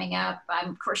ragweed coming up.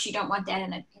 Of course, you don't want that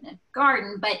in a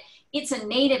garden, but it's a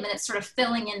native and it's sort of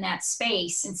filling in that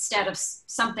space instead of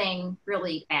something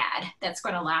really bad that's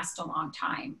going to last a long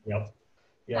time. Yep.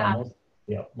 Yeah.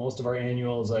 Most of our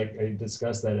annuals, I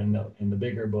discussed that in the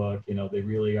bigger book, you know, they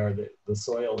really are the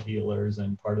soil healers,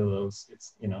 and part of those,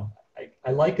 it's, you know,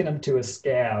 I liken them to a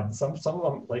scab. Some of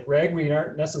them, like ragweed,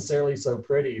 aren't necessarily so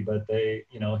pretty, but they,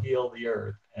 you know, heal the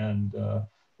earth and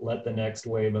let the next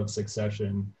wave of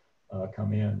succession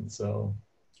come in. So,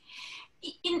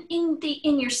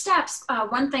 in your steps,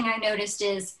 one thing I noticed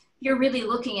is you're really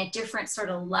looking at different sort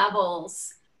of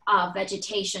levels of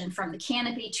vegetation, from the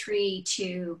canopy tree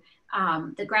to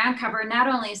the ground cover. Not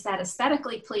only is that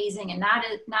aesthetically pleasing, and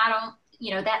you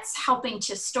know, that's helping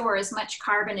to store as much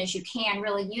carbon as you can,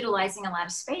 really utilizing a lot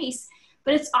of space,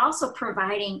 but it's also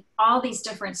providing all these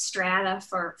different strata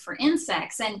for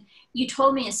insects. And you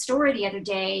told me a story the other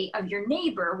day of your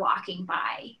neighbor walking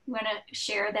by. You want to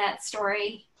share that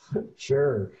story?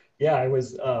 Sure. Yeah, I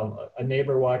was a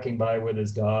neighbor walking by with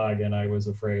his dog, and I was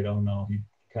afraid, oh no, he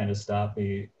kind of stopped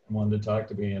me and wanted to talk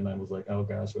to me. And I was like, oh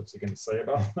gosh, what's he going to say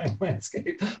about my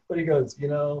landscape? But he goes,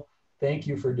 thank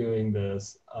you for doing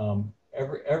this.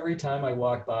 Every time I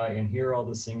walk by and hear all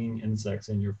the singing insects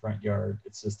in your front yard,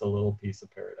 it's just a little piece of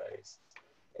paradise.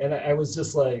 And I was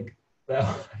just like,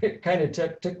 that it kind of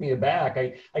took me aback.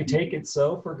 I take it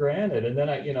so for granted. And then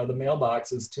the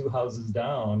mailbox is 2 houses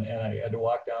down, and I had to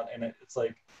walk down, and it's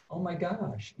like, oh my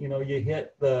gosh, you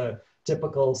hit the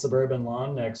typical suburban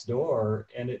lawn next door,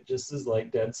 and it just is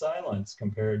like dead silence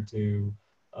compared to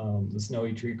the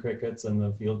snowy tree crickets and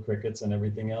the field crickets and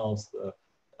everything else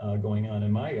going on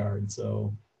in my yard.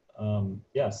 So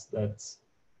yes, that's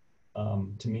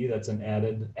to me, that's an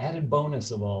added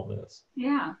bonus of all this.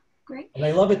 Yeah, great. And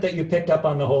I love it that you picked up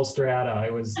on the whole strata. I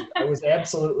was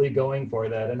absolutely going for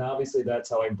that, and obviously that's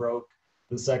how I broke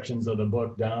the sections of the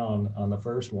book down on the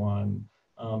first one,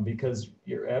 because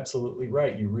you're absolutely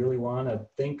right. You really want to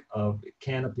think of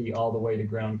canopy all the way to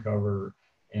ground cover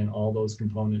and all those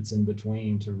components in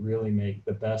between to really make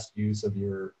the best use of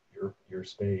your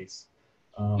space.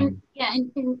 And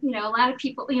a lot of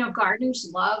people,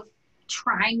 gardeners love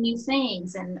trying new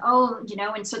things, and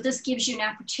and so this gives you an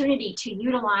opportunity to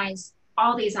utilize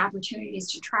all these opportunities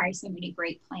to try so many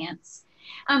great plants.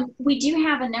 We do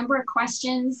have a number of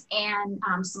questions and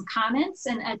some comments,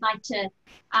 and I'd like to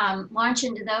launch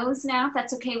into those now, if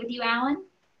that's okay with you, Alan.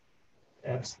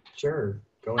 Sure,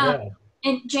 go ahead.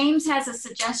 And James has a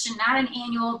suggestion, not an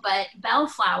annual, but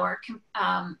bellflower,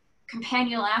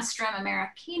 Campanulastrum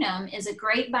americanum, is a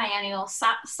great biennial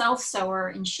self-sower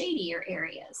in shadier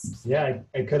areas. Yeah,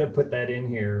 I could have put that in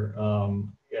here.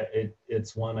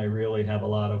 It's one I really have a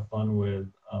lot of fun with,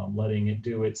 letting it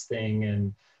do its thing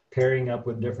and pairing up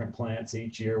with different plants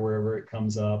each year wherever it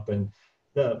comes up. And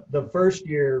the first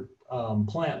year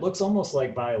plant looks almost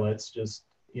like violets, just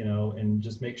and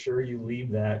just make sure you leave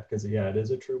that, because it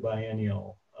is a true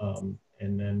biennial,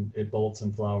 and then it bolts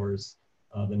and flowers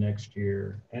the next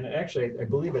year. And actually, I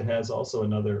believe it has also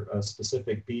another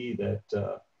specific bee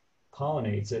that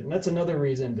pollinates it. And that's another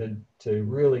reason to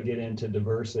really get into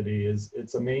diversity. Is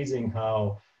it's amazing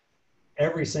how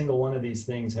every single one of these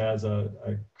things has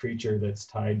a creature that's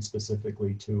tied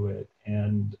specifically to it.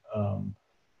 And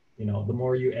the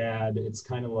more you add, it's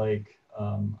kind of like,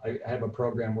 I have a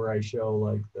program where I show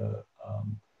like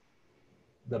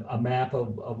a map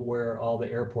of where all the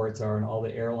airports are and all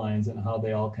the airlines and how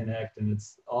they all connect. And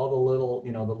it's all the little,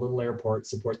 the little airports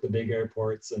support the big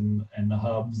airports and the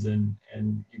hubs. And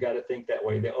you got to think that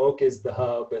way. The oak is the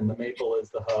hub and the maple is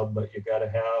the hub, but you got to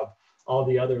have all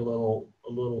the other little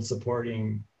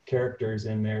supporting characters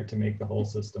in there to make the whole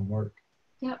system work.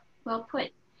 Yep, well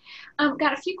put.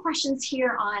 Got a few questions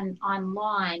here on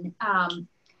lawn.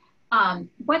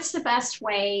 What's the best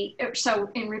way, so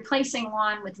in replacing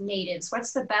lawn with natives,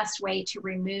 what's the best way to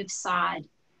remove sod,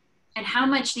 and how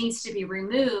much needs to be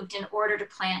removed in order to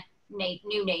plant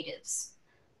new natives?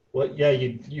 Well, yeah,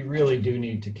 you really do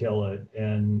need to kill it.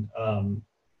 And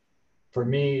for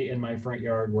me, in my front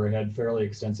yard where I had fairly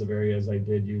extensive areas, I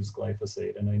did use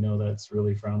glyphosate. And I know that's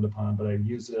really frowned upon, but I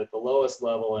used it at the lowest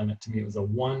level, and to me, it was a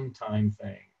one-time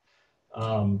thing.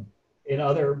 In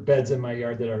other beds in my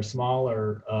yard that are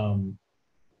smaller,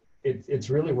 it's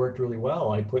really worked really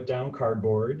well. I put down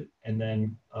cardboard and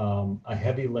then a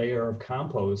heavy layer of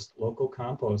compost, local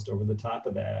compost, over the top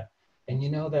of that. And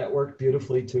that worked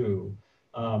beautifully too.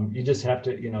 You just have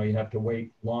to, you have to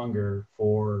wait longer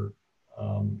for,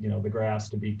 the grass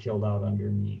to be killed out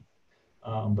underneath.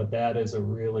 But that is a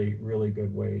really, really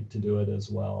good way to do it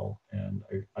as well. And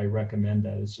I recommend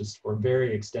that. It's just for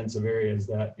very extensive areas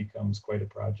that becomes quite a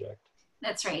project.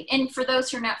 That's right. And for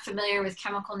those who are not familiar with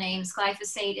chemical names,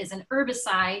 glyphosate is an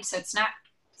herbicide, so it's not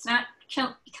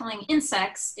killing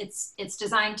insects. It's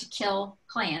designed to kill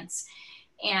plants.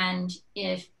 And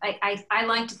if I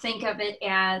like to think of it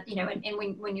as,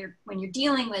 and when you're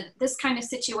dealing with this kind of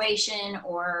situation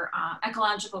or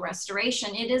ecological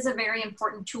restoration, it is a very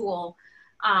important tool,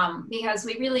 because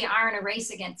we really are in a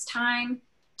race against time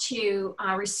to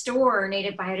restore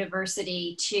native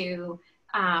biodiversity, to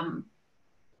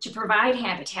provide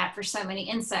habitat for so many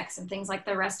insects and things like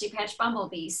the rusty patch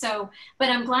bumblebee. So, but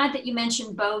I'm glad that you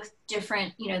mentioned both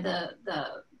different, the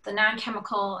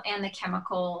non-chemical and the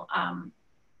chemical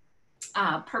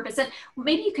purpose. And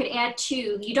maybe you could add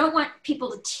too, you don't want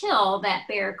people to till that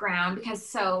bare ground, because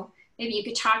so maybe you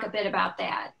could talk a bit about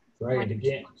that. Right.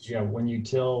 Again, yeah, when you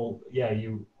till, yeah,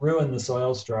 you ruin the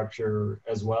soil structure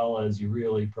as well as you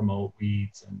really promote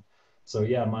weeds. And so,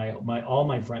 yeah, all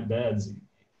my front beds,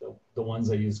 the ones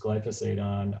I use glyphosate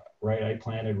on, right, I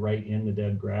planted right in the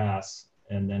dead grass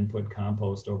and then put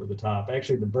compost over the top.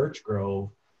 Actually, the birch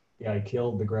grove, yeah, I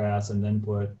killed the grass and then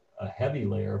put a heavy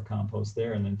layer of compost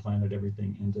there and then planted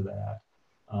everything into that.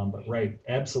 But right,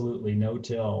 absolutely no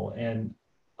till. And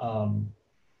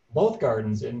both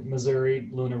gardens in Missouri,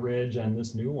 Luna Ridge, and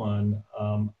this new one,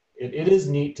 it is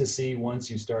neat to see once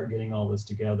you start getting all this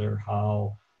together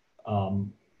how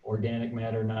organic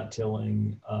matter not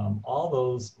tilling, all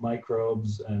those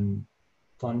microbes and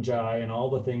fungi and all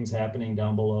the things happening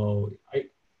down below.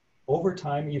 Over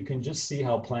time, you can just see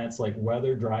how plants like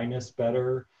weather dryness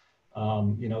better.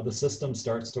 You know, the system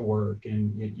starts to work,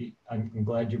 and I'm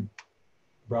glad you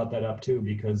brought that up too,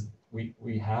 because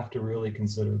we have to really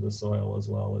consider the soil as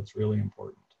well. It's really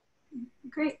important.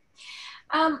 Great.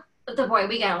 Boy,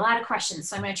 we got a lot of questions,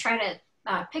 so I'm going to try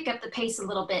to pick up the pace a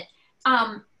little bit.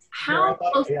 How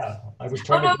close? Yeah, I was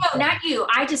trying no, not you.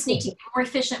 I just need to be more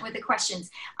efficient with the questions.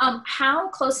 How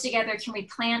close together can we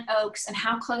plant oaks, and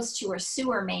how close to a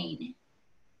sewer main?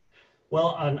 Well,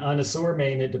 on a sewer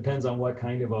main, it depends on what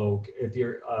kind of oak. If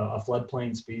you're a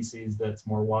floodplain species that's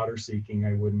more water seeking,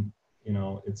 I wouldn't, you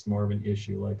know, it's more of an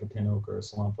issue like a pin oak or a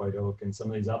swamp white oak. And some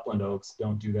of these upland oaks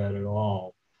don't do that at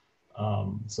all.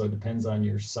 So it depends on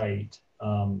your site.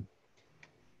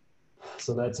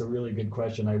 So that's a really good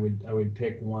question. I would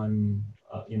pick one,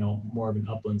 you know, more of an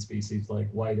upland species like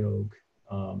white oak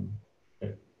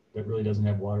that really doesn't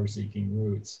have water seeking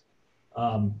roots.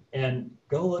 And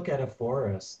go look at a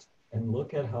forest and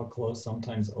look at how close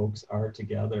sometimes oaks are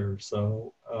together.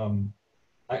 So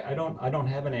I don't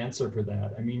have an answer for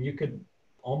that. I mean, you could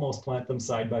almost plant them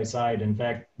side by side. In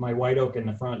fact, my white oak in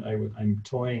the front, I'm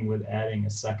toying with adding a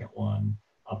second one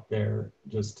up there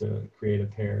just to create a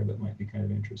pair that might be kind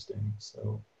of interesting.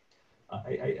 So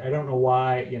I don't know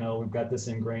why, you know, we've got this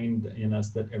ingrained in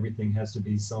us that everything has to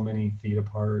be so many feet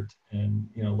apart, and,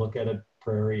 you know, look at a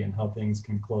prairie and how things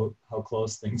can how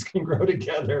close things can grow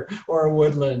together, or a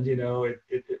woodland, you know, it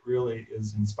really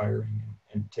is inspiring,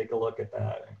 and take a look at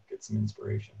that and get some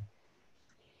inspiration.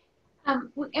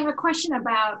 We have a question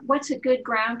about what's a good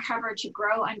ground cover to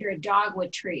grow under a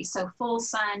dogwood tree? So full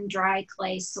sun, dry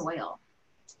clay soil.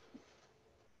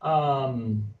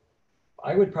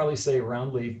 I would probably say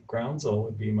roundleaf groundsel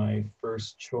would be my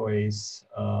first choice.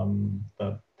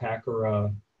 The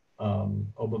Pachyra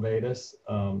obovatus.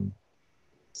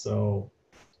 So,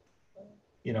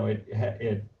 you know,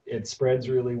 it spreads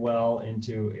really well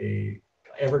into a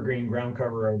evergreen ground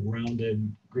cover of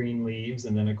rounded green leaves,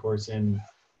 and then of course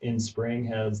in spring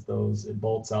has those, it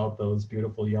bolts out those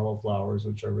beautiful yellow flowers,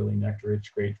 which are really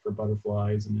nectar-rich, great for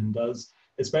butterflies, and then does,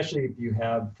 especially if you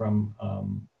have from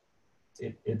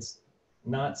it's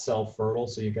not self-fertile,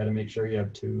 so you got to make sure you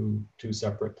have two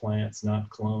separate plants, not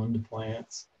cloned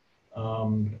plants,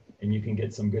 and you can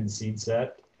get some good seed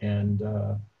set, and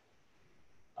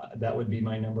that would be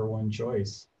my #1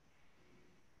 choice.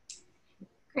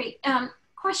 Great.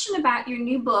 Question about your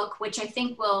new book, which I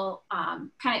think will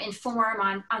kind of inform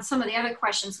on some of the other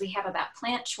questions we have about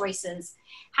plant choices.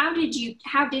 How did you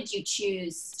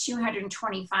choose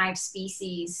 225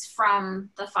 species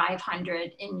from the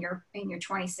 500 in your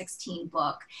 2016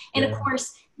 book? And yeah. Of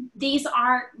course, these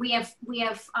are, we have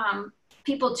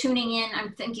people tuning in,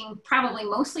 I'm thinking probably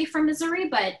mostly from Missouri,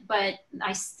 but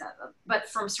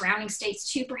from surrounding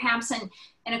states too, perhaps.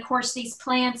 And of course, these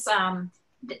plants,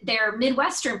 they're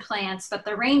Midwestern plants, but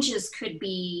the ranges could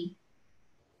be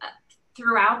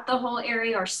throughout the whole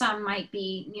area, or some might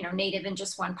be, you know, native in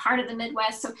just one part of the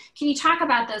Midwest. So can you talk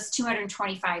about those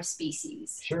 225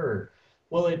 species? Sure.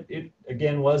 Well, it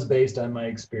again was based on my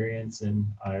experience in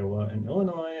Iowa and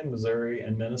Illinois and Missouri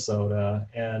and Minnesota.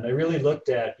 And I really looked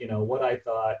at, you know, what I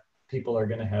thought people are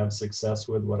going to have success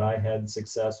with, what I had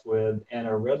success with, and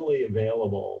are readily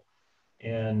available.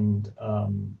 And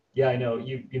yeah, I know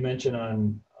you mentioned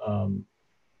on you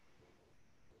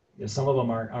know, some of them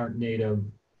aren't native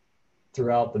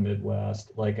throughout the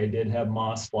Midwest. Like I did have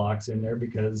moss phlox in there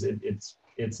because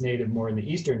it's native more in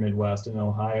the eastern Midwest, in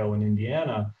Ohio and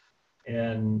Indiana,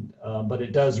 and but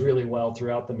it does really well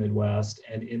throughout the Midwest.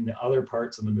 And in the other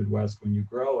parts of the Midwest, when you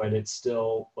grow it, it's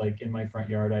still, like in my front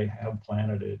yard, I have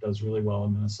planted it. It does really well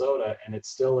in Minnesota, and it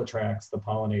still attracts the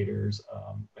pollinators.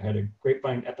 I had a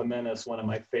grapevine epimenis, one of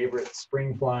my favorite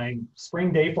spring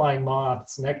day flying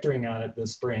moths, nectaring on it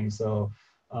this spring. So,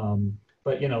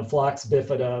 but you know, Phlox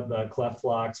bifida, the cleft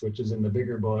phlox, which is in the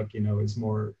bigger book, you know, is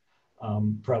more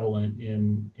prevalent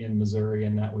in Missouri,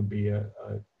 and that would be a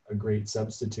great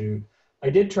substitute. I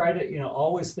did try to,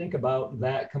 always think about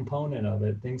that component of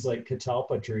it. Things like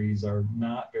catalpa trees are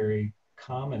not very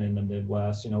common in the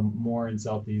Midwest, more in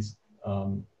southeast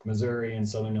Missouri and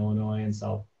southern Illinois and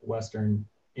southwestern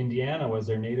Indiana was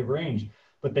their native range.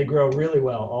 But they grow really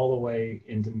well all the way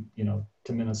into,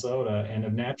 to Minnesota and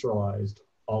have naturalized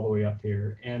all the way up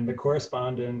here. And the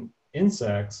corresponding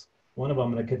insects, one of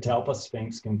them, the catalpa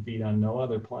sphinx, can feed on no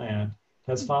other plant,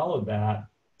 has followed that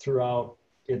throughout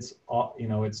its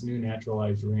new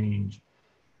naturalized range.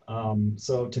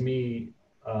 So to me,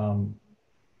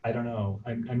 I don't know,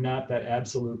 I'm not that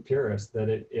absolute purist that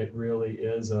it really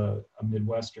is a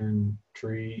Midwestern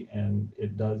tree, and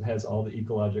it has all the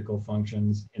ecological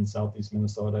functions in southeast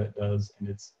Minnesota. It does, and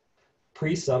it's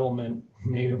pre-settlement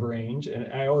native range.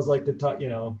 And I always like to talk,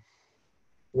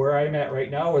 where I'm at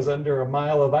right now is under a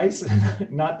mile of ice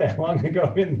not that long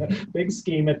ago in the big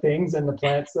scheme of things, and the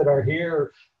plants that are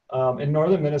here in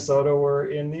northern Minnesota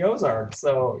were in the Ozarks.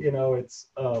 So, it's,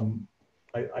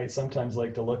 I sometimes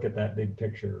like to look at that big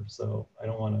picture. So I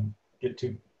don't want to get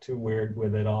too weird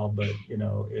with it all, but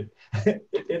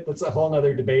it's a whole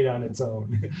nother debate on its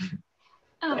own.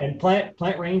 Oh. And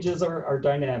plant ranges are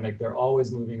dynamic. They're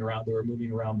always moving around. They were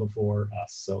moving around before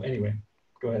us. So anyway,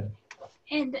 go ahead.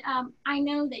 And I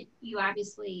know that you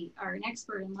obviously are an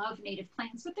expert and love native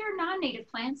plants, but there are non-native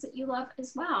plants that you love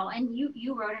as well. And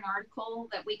you wrote an article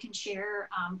that we can share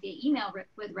via email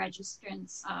with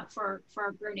registrants for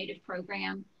our Grow Native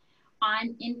program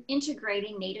on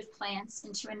integrating native plants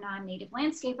into a non-native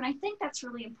landscape. And I think that's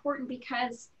really important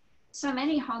because so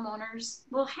many homeowners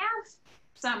will have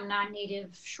some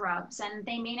non-native shrubs and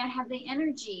they may not have the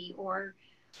energy or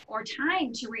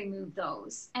time to remove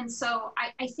those. And so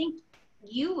I think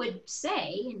you would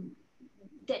say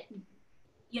that,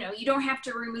 you don't have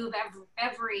to remove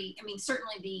every I mean,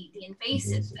 certainly the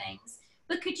invasive things,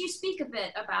 but could you speak a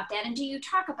bit about that? And do you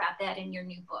talk about that in your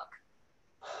new book?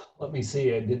 Let me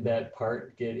see, I did that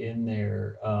part get in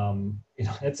there.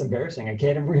 It's embarrassing. I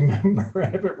can't even remember. I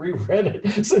haven't reread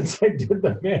it since I did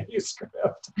the manuscript.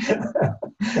 Well,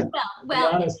 to be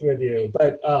honest with you.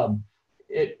 But,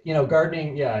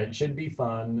 gardening, yeah, it should be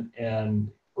fun.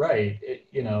 And right,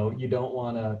 you don't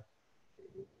want to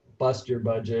bust your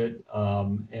budget.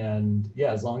 And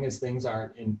yeah, as long as things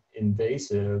aren't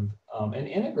invasive and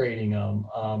integrating them.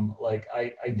 Like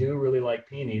I do really like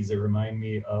peonies. They remind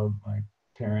me of my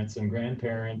parents and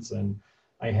grandparents, and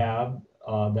I have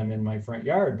them in my front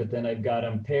yard, but then I've got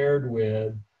them paired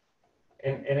with,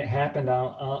 and it happened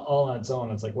all on its own.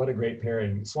 It's like, what a great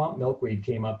pairing. Swamp milkweed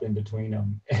came up in between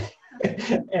them.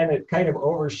 And it kind of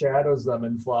overshadows them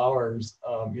in flowers,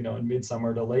 in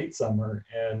midsummer to late summer.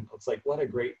 And it's like, what a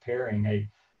great pairing.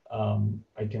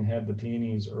 I can have the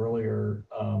peonies earlier,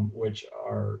 which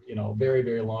are, very,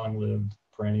 very long-lived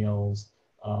perennials,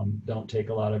 don't take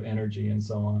a lot of energy and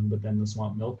so on. But then the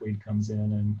swamp milkweed comes in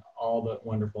and all the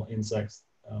wonderful insects,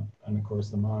 and of course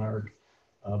the monarch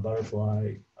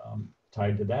butterfly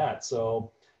tied to that.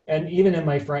 So, and even in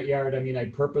my front yard, I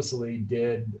purposely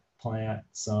did plant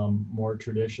some more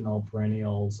traditional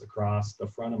perennials across the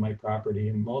front of my property,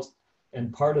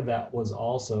 and part of that was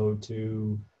also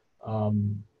to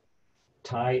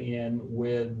tie in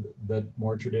with the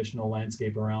more traditional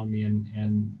landscape around me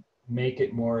and make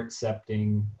it more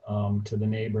accepting to the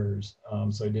neighbors.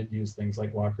 So I did use things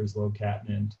like Walker's low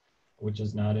catmint, which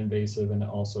is not invasive and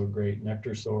also a great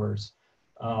nectar source.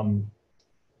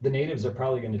 The natives are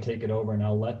probably going to take it over, and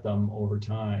I'll let them over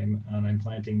time. And I'm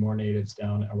planting more natives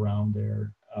down around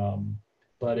there.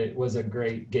 But it was a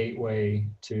great gateway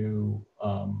to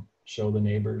show the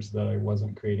neighbors that I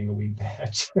wasn't creating a weed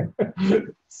patch.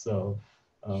 So,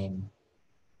 and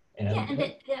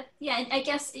I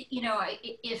guess,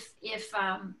 if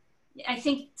I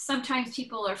think sometimes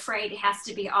people are afraid it has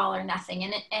to be all or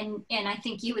nothing. And I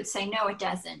think you would say, no, it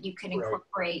doesn't. You can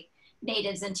incorporate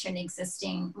natives into an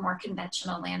existing, more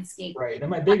conventional landscape. Right. And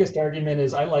my biggest argument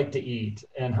is I like to eat,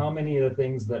 and how many of the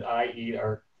things that I eat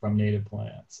are from native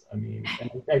plants. And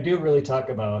I do really talk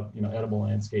about, edible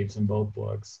landscapes in both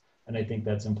books. And I think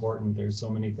that's important. There's so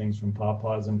many things from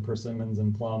pawpaws and persimmons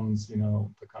and plums,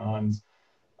 pecans,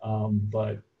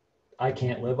 but I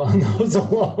can't live on those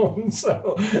alone.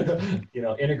 So,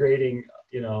 integrating,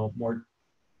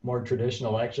 more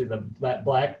traditional, actually that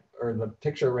black, or the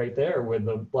picture right there with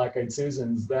the black-eyed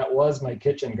Susans, that was my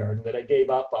kitchen garden that I gave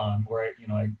up on, where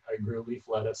I grew leaf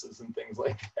lettuces and things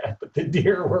like that. But the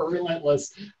deer were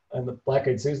relentless, and the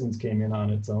black-eyed Susans came in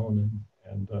on its own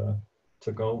and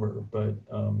took over. But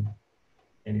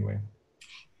anyway,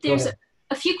 there's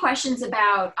a few questions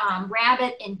about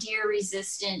rabbit and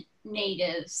deer-resistant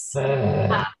natives.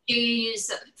 Do you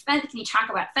use can you talk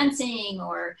about fencing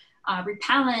or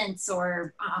repellents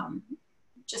or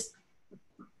just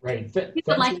Right.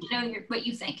 people would like to know what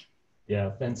you think.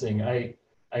 Yeah, fencing.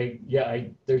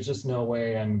 There's just no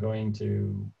way I'm going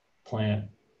to plant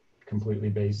completely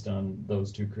based on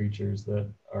those two creatures that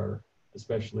are,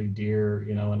 especially deer,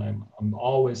 you know, and I'm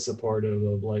always supportive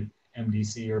of like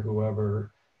MDC or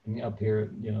whoever up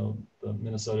here, you know, the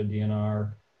Minnesota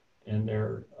DNR and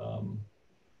their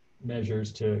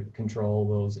measures to control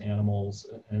those animals,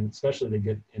 and especially they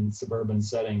get in suburban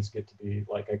settings, get to be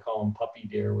like, I call them puppy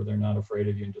deer, where they're not afraid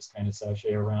of you and just kind of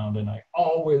sashay around, and I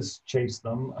always chase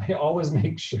them. I always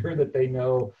make sure that they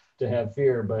know to have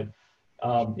fear. But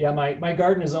yeah, my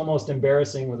garden is almost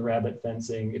embarrassing with rabbit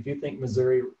fencing. If you think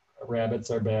Missouri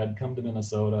rabbits are bad, come to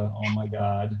Minnesota. Oh my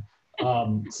God.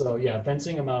 So yeah,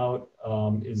 fencing them out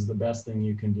is the best thing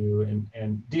you can do.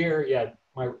 And deer, yeah,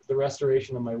 the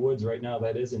restoration of my woods right now,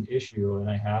 that is an issue, and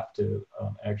I have to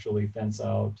actually fence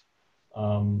out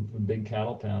with big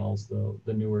cattle panels,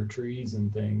 the newer trees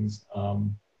and things.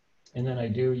 And then I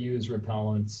do use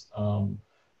repellents.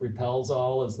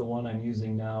 Repels-All is the one I'm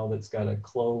using now that's got a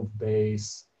clove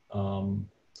base, so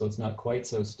it's not quite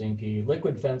so stinky.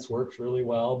 Liquid fence works really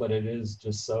well, but it is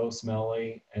just so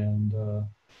smelly, and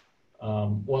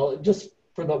well, just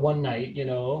for the one night, you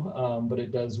know, but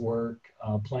it does work.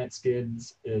 Plant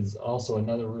skids is also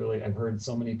another really, I've heard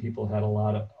so many people had a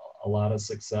lot of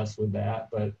success with that,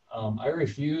 but I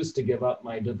refuse to give up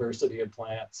my diversity of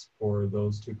plants for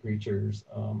those two creatures.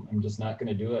 I'm just not going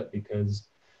to do it because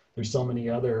there's so many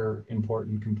other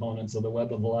important components of the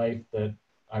web of life that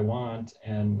I want,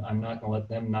 and I'm not going to let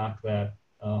them knock that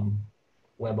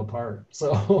web apart.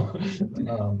 So,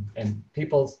 and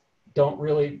people don't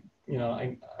really, you know,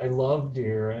 I love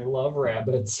deer, I love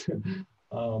rabbits.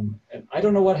 And I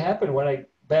don't know what happened when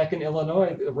back in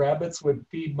Illinois, the rabbits would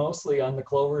feed mostly on the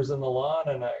clovers in the lawn.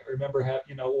 And I remember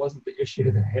you know, it wasn't the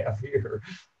issue that I have here.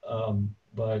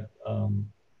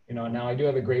 You know, now I do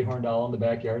have a great horned owl in the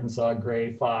backyard and saw a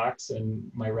gray fox,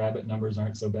 and my rabbit numbers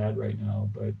aren't so bad right now.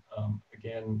 But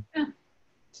again, yeah.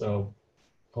 So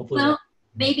hopefully. Well,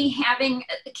 maybe having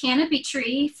a canopy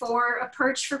tree for a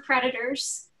perch for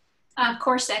predators. Of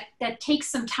course, that takes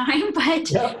some time, but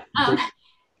yeah.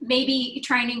 Maybe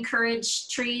trying to encourage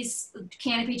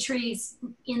canopy trees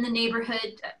in the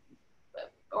neighborhood,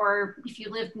 or if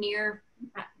you live near,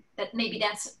 that maybe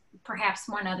that's perhaps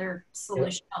one other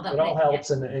solution. It all helps,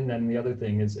 and then the other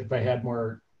thing is, if I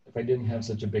didn't have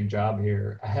such a big job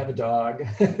here, I have a dog.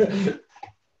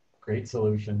 Great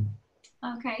solution.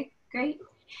 Okay, great.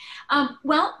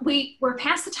 Well, we're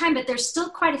past the time, but there's still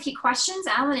quite a few questions.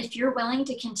 Alan, if you're willing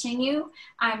to continue,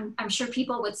 I'm sure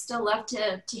people would still love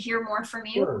to hear more from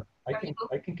you. Sure, I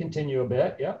can continue a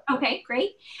bit, yeah. Okay,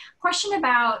 great. Question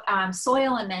about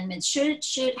soil amendments.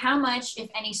 How much, if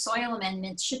any, soil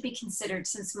amendments should be considered,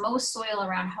 since most soil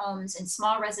around homes and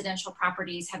small residential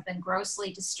properties have been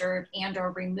grossly disturbed and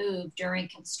or removed during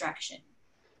construction?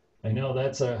 I know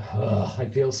I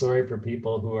feel sorry for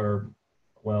people who are,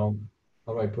 well,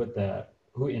 how do I put that,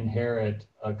 who inherit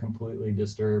a completely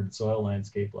disturbed soil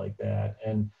landscape like that.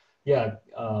 And yeah,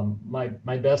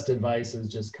 my best advice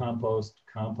is just compost.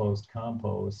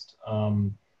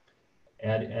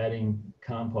 Adding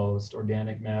compost,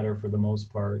 organic matter for the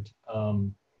most part.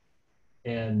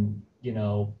 And, you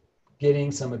know,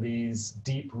 getting some of these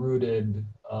deep-rooted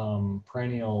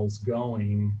perennials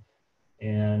going,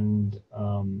 and,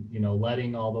 you know,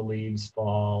 letting all the leaves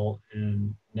fall,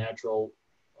 and natural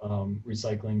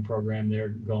recycling program there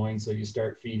going, so you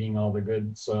start feeding all the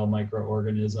good soil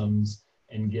microorganisms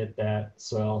and get that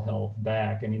soil health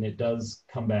back. I mean, it does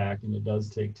come back, and it does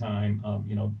take time.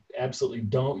 You know, absolutely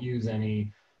don't use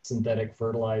any synthetic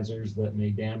fertilizers that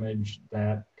may damage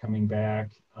that coming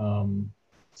back.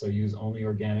 So use only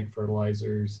organic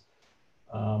fertilizers.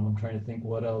 I'm trying to think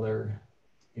what other,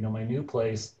 you know, my new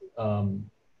place,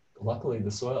 luckily the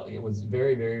soil, it was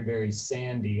very, very, very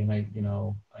sandy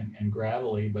and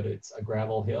gravelly, but it's a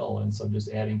gravel hill. And so just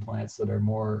adding plants that are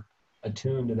more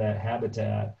attuned to that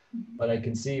habitat. But I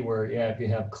can see where, yeah, if you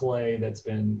have clay that's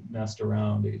been messed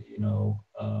around, you know,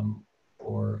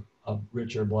 or a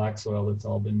richer black soil that's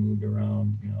all been moved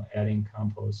around, you know, adding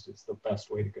compost is the best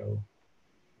way to go.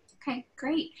 Okay,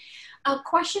 great. A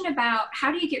question about,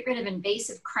 how do you get rid of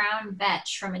invasive crown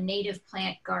vetch from a native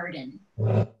plant garden?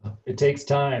 It takes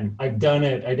time. I've done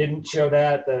it. I didn't show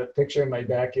that. The picture in my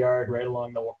backyard right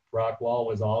along the rock wall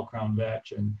was all crown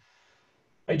vetch. And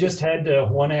I just had to,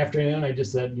 one afternoon, I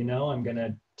just said, you know, I'm going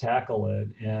to tackle it.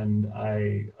 And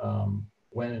I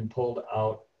went and pulled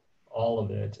out all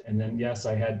of it. And then, yes,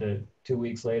 I had to 2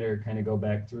 weeks later kind of go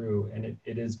back through, and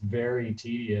it is very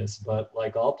tedious, but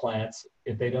like all plants,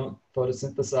 if they don't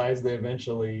photosynthesize, they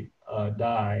eventually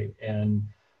die. And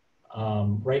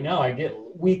right now I get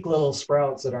weak little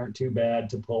sprouts that aren't too bad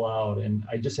to pull out. And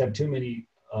I just have too many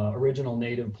original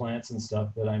native plants and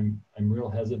stuff that I'm real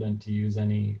hesitant to use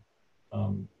any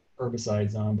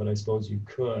herbicides on, but I suppose you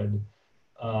could.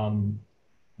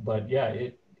 But yeah,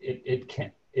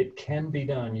 it can be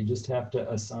done. You just have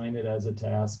to assign it as a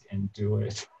task and do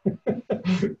it.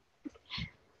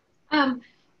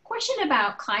 Question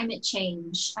about climate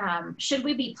change. Should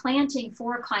we be planting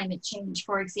for climate change?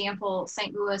 For example,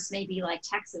 St. Louis may be like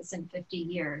Texas in 50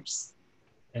 years.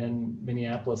 And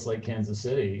Minneapolis like Kansas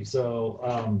City.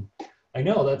 So I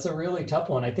know that's a really tough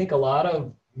one. I think a lot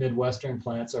of Midwestern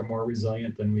plants are more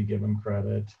resilient than we give them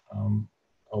credit.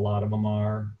 A lot of them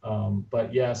are.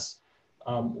 But yes,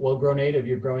 well, Grow Native,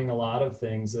 you're growing a lot of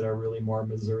things that are really more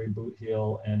Missouri boot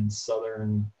heel and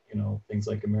southern, things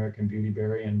like American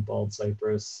beautyberry and bald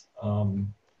cypress,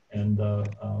 and the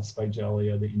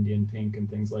spigelia, the Indian pink, and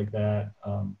things like that.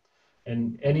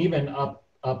 And even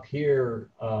up here,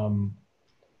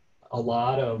 a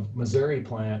lot of Missouri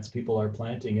plants people are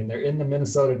planting, and they're in the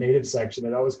Minnesota native section.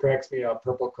 It always cracks me up: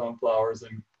 purple coneflowers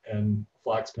and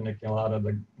phlox paniculata,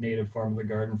 the native form of the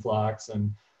garden phlox,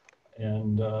 and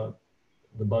the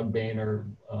bugbane or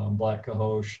black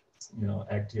cohosh,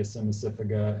 Actia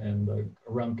cimicifiga, and the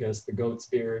aruncus, the goat's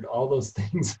beard. All those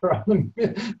things are on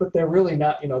them, but they're really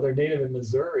not. They're native in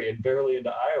Missouri and barely into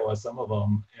Iowa, some of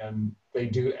them, and they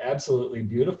do absolutely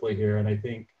beautifully here. And I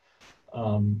think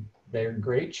they're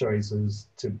great choices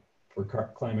for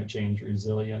climate change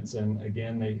resilience. And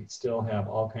again, they still have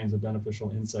all kinds of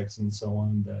beneficial insects and so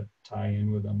on that tie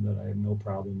in with them, that I have no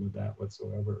problem with that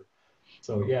whatsoever.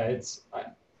 So yeah,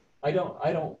 I don't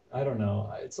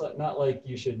know. It's not like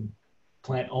you should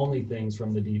plant only things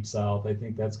from the deep south. I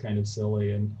think that's kind of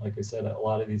silly. And like I said, a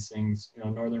lot of these things,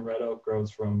 northern red oak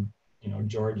grows from,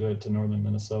 Georgia to northern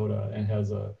Minnesota and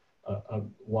has a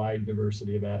wide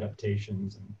diversity of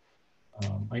adaptations. And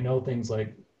I know things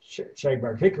like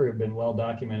shagbark hickory have been well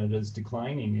documented as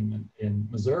declining in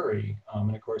Missouri,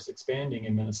 and of course expanding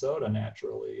in Minnesota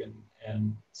naturally.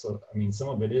 And so, I mean, some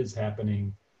of it is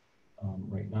happening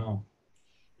right now.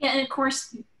 Yeah, and of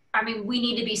course, I mean, we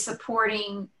need to be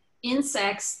supporting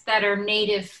insects that are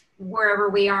native wherever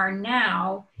we are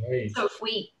now. Right. So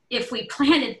if we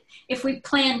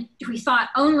thought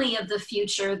only of the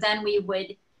future, then we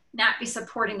would not be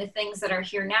supporting the things that are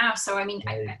here now. So, I mean,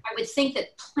 Right. I would think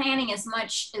that planting as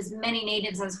many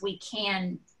natives as we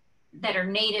can that are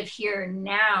native here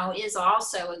now is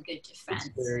also a good defense.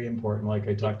 It's very important, like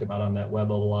I talked about on that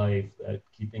web of life, that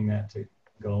keeping that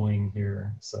going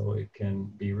here so it can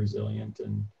be resilient.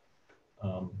 And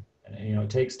it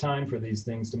takes time for these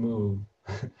things to move.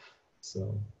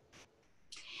 So.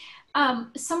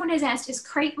 Someone has asked, is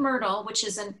crepe myrtle, which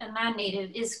is a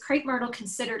non-native, is crepe myrtle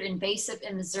considered invasive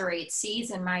in Missouri? It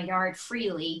seeds in my yard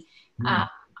freely.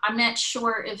 I'm not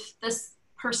sure if this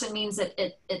person means that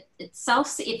it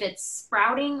itself, if it's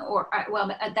sprouting, or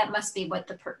that must be what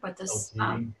this.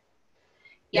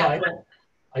 Yeah,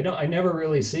 I never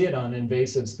really see it on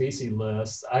invasive species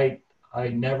lists. I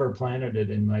never planted it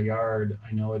in my yard.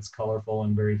 I know it's colorful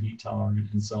and very heat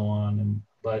tolerant and so on,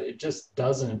 but it just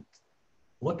doesn't.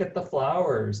 Look at the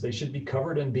flowers. They should be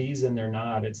covered in bees and they're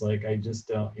not. It's like, I just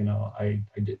don't,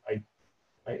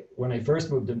 when I first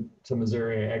moved to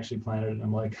Missouri, I actually planted it and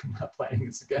I'm like, I'm not planting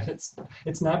this again.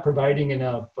 It's not providing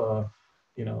enough,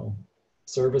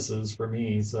 services for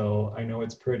me. So I know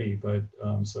it's pretty, but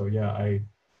so yeah,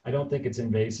 I don't think it's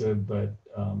invasive, but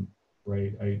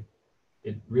right,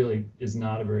 it really is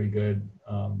not a very good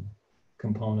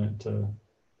component to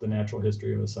the natural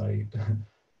history of a site.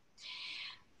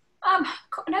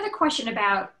 Another question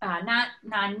about not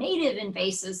non-native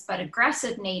invasives, but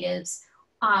aggressive natives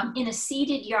in a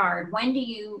seeded yard.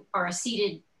 Or a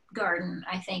seeded garden,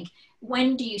 I think,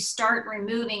 when do you start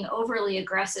removing overly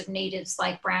aggressive natives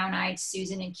like brown-eyed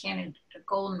Susan and Canada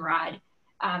goldenrod?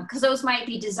 Because those might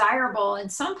be desirable in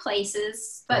some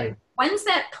places, but right. When's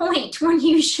that point when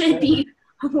you should be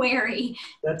wary?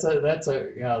 That's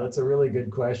a really good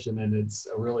question, and it's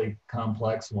a really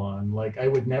complex one. Like, I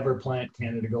would never plant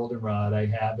Canada goldenrod. I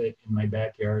have it in my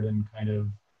backyard, and kind of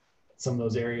some of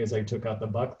those areas I took out the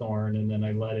buckthorn and then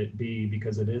I let it be,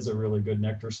 because it is a really good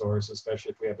nectar source,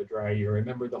 especially if we have a dry year. I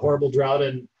remember the horrible drought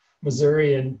in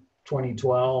Missouri in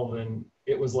 2012, and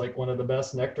it was like one of the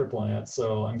best nectar plants.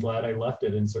 So I'm glad I left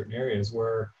it in certain areas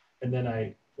and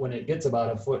then when it gets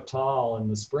about a foot tall in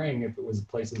the spring, if it was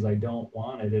places I don't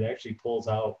want it, it actually pulls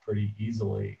out pretty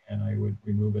easily, and I would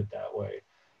remove it that way.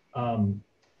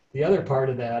 The other part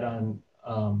of that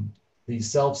on these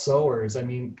self-sowers, I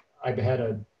mean, I've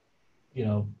had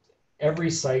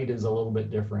every site is a little bit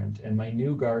different. And my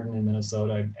new garden in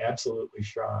Minnesota, I'm absolutely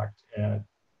shocked at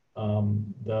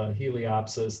the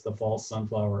Heliopsis, the false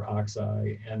sunflower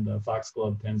oxeye, and the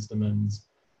foxglove penstemons.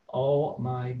 Oh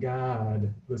my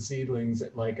God, the seedlings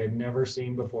like I've never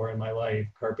seen before in my life,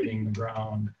 carpeting the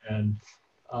ground. And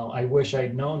I wish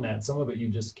I'd known that. Some of it you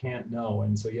just can't know.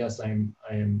 And so yes, I'm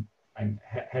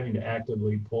having to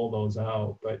actively pull those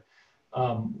out. But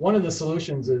one of the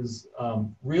solutions is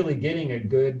really getting a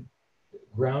good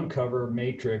ground cover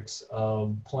matrix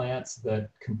of plants that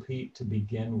compete to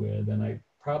begin with. And I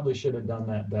probably should have done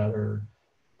that better.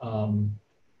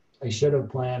 I should have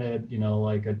planted,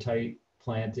 like a tight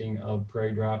planting of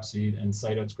prairie dropseed and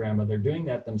cytoxgrama. They're doing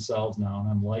that themselves now, and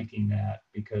I'm liking that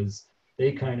because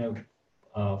they kind of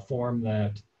form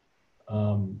that,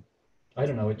 I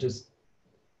don't know,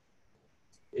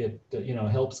 it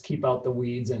helps keep out the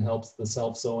weeds and helps the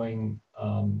self-sowing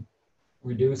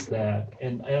reduce that.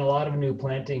 And a lot of new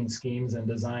planting schemes and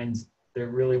designs, they're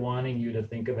really wanting you to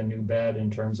think of a new bed in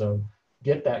terms of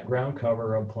get that ground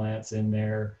cover of plants in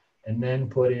there and then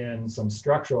put in some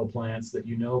structural plants that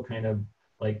kind of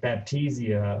like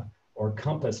Baptisia or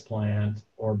compass plant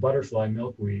or butterfly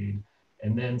milkweed,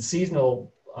 and then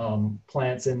seasonal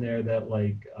plants in there that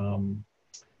like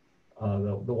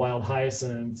the wild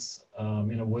hyacinths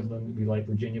in a woodland would be like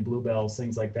Virginia bluebells,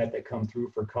 things like that come through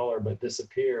for color but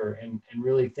disappear, and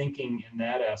really thinking in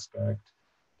that aspect.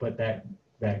 But that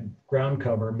ground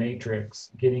cover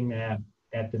matrix, getting that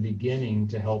at the beginning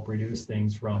to help reduce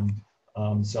things from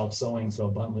self-sowing so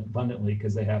abundantly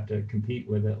because they have to compete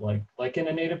with it like in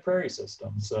a native prairie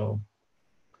system. So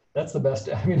that's the best.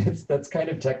 I mean, that's kind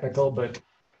of technical, but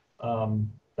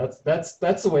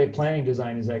that's the way planting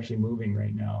design is actually moving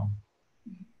right now.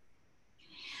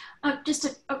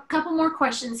 Just a couple more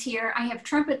questions here. I have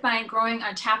trumpet vine growing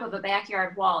on top of a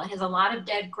backyard wall. It has a lot of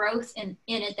dead growth in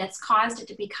it that's caused it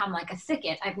to become like a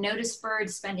thicket. I've noticed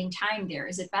birds spending time there.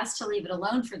 Is it best to leave it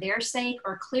alone for their sake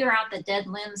or clear out the dead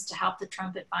limbs to help the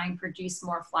trumpet vine produce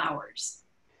more flowers?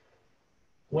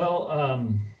 Well,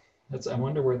 I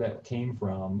wonder where that came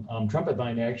from. Trumpet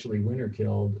vine actually winter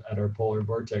killed at our polar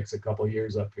vortex a couple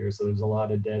years up here. So there's a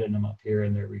lot of dead in them up here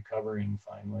and they're recovering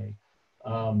finally.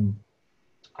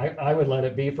 I would let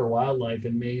it be for wildlife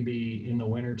and maybe in the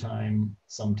wintertime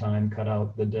sometime cut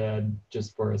out the dead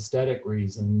just for aesthetic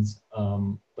reasons.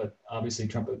 But obviously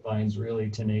trumpet vine's really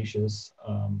tenacious.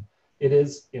 It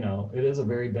is a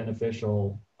very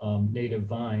beneficial native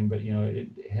vine, but it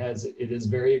is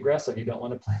very aggressive. You don't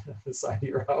want to plant it on the side of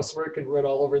your house where it can run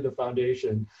all over the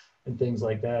foundation and things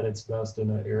like that. It's best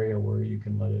in an area where you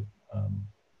can let it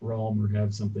roam or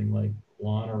have something like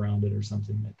lawn around it or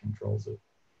something that controls it.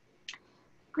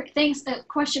 Great, thanks.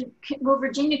 Question, will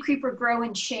Virginia creeper grow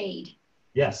in shade?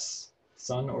 Yes,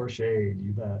 sun or shade,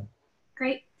 you bet.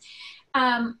 Great.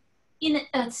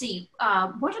 Let's see,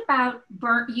 what about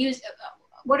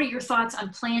what are your thoughts on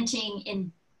planting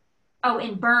in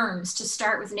berms to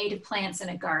start with native plants in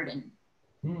a garden?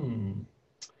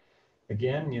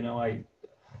 Again,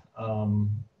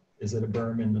 is it a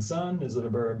berm in the sun? Is it a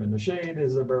berm in the shade?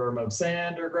 Is it a berm of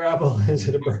sand or gravel? Is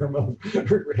it a berm of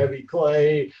heavy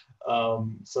clay?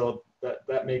 So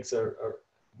that makes it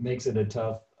a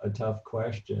tough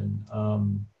question.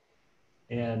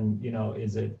 And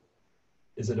is it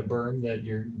a berm that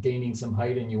you're gaining some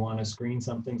height and you want to screen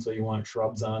something, so you want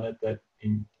shrubs on it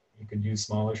you could use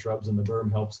smaller shrubs and the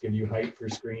berm helps give you height for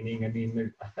screening? I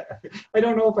mean, I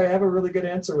don't know if I have a really good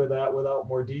answer with that without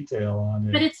more detail on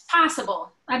it. But it's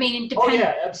possible. I mean, it depends. Oh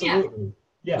yeah, absolutely.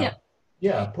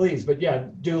 Yeah, please. But yeah,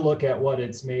 do look at what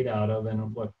it's made out of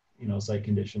and what, site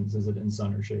conditions. Is it in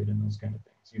sun or shade and those kind of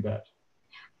things? You bet.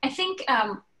 I think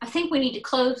we need to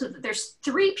close with, there's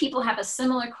 3 people have a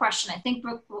similar question. I think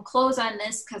we'll close on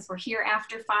this because we're here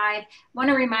after 5. I want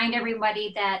to remind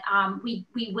everybody that we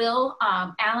will,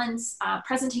 Alan's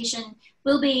presentation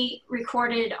will be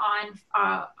recorded on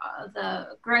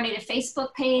the Grow Native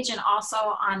Facebook page and also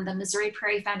on the Missouri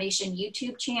Prairie Foundation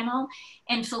YouTube channel.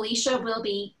 And Felicia will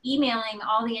be emailing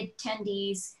all the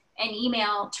attendees an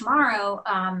email tomorrow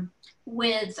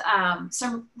with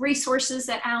some resources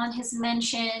that Alan has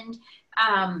mentioned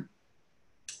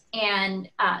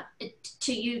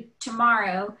to you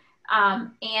tomorrow.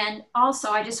 And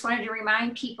also, I just wanted to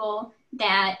remind people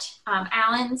that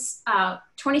Alan's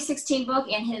 2016 book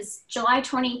and his July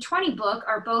 2020 book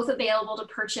are both available to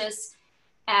purchase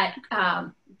at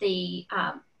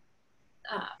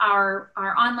our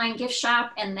online gift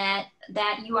shop, and that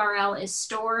URL is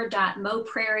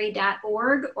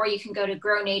store.moprairie.org, or you can go to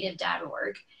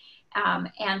grownative.org.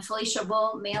 And Felicia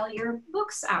will mail your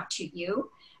books out to you.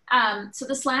 So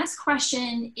this last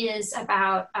question is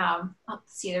about,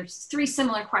 let's see, there's 3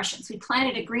 similar questions. We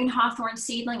planted a green hawthorn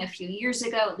seedling a few years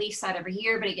ago. It leaves out every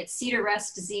year, but it gets cedar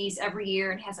rust disease every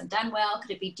year and hasn't done well.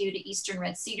 Could it be due to eastern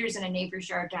red cedars in a neighbor's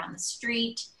yard down the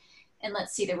street? And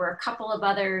let's see, there were a couple of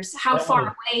others. How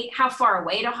far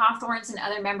away do hawthorns and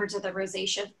other members of the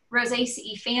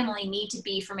Rosaceae family need to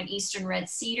be from an eastern red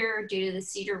cedar due to the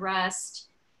cedar rust?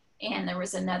 And there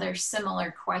was another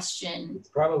similar question. It's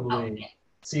probably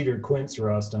cedar quince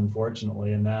rust,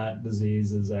 unfortunately, and that disease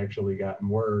has actually gotten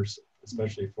worse,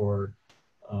 especially for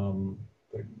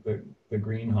the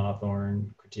green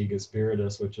hawthorn, Crataegus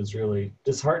spiritus, which is really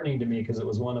disheartening to me because it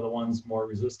was one of the ones more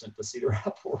resistant to cedar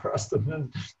apple rust, and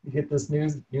then you get this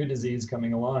new disease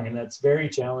coming along, and that's very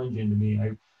challenging to me.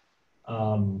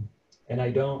 And I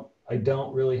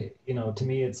don't really, you know, to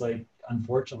me it's like,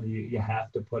 unfortunately, you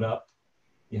have to put up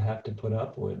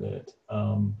with it.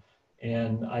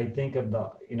 And I think of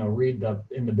the, you know,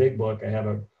 in the big book, I have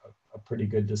a pretty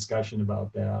good discussion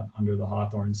about that under the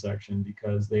hawthorn section,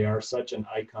 because they are such an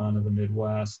icon of the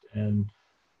Midwest, and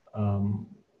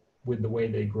with the way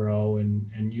they grow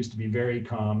and used to be very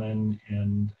common.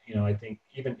 And, you know, I think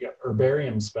even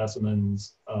herbarium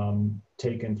specimens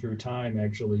taken through time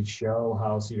actually show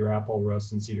how cedar apple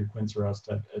rust and cedar quince rust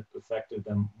have affected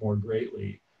them more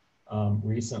greatly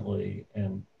recently.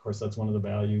 And of course, that's one of the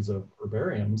values of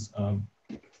herbariums,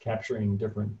 capturing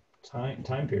different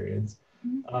time periods.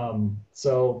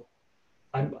 So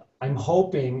I'm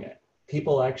hoping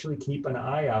people actually keep an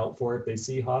eye out for, if they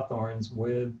see hawthorns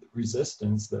with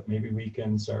resistance, that maybe we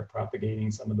can start propagating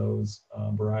some of those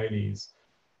varieties.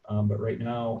 But right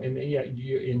now, and yeah,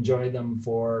 you enjoy them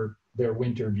for their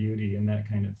winter beauty and that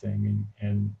kind of thing.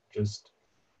 And just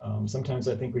sometimes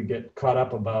I think we get caught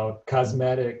up about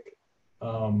cosmetic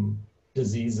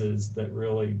diseases that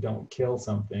really don't kill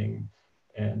something.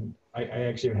 And I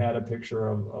actually had a picture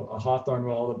of a hawthorn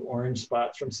with all the orange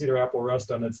spots from cedar apple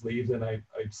rust on its leaves, and I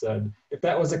said, if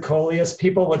that was a coleus,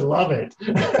 people would love it.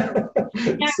 Yeah,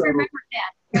 I remember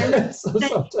that. So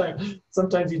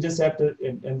sometimes you just have to,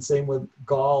 and same with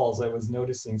galls. I was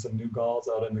noticing some new galls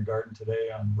out in the garden today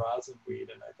on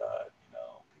rosinweed, and I thought, you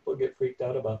know, people get freaked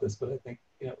out about this, but I think,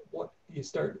 you know, what you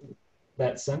start,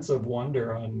 that sense of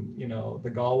wonder on, you know, the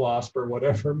gall wasp or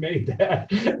whatever made that.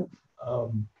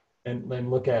 And then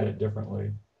look at it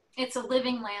differently. It's a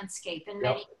living landscape in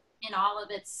all of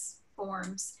its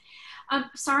forms.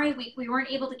 Sorry, we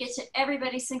weren't able to get to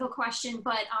everybody's single question,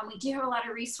 but we do have a lot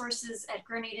of resources at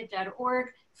grownative.org.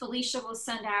 Felicia will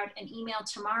send out an email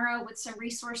tomorrow with some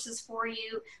resources for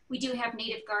you. We do have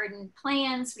native garden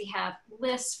plans. We have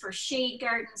lists for shade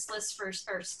gardens, lists for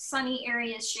sunny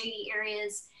areas, shady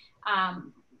areas,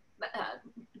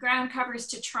 ground covers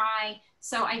to try.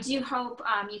 So I do hope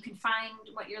you can find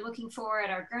what you're looking for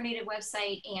at our Grow Native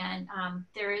website, and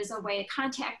there is a way to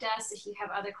contact us if you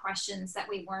have other questions that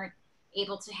we weren't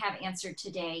able to have answered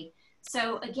today.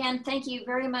 So again, thank you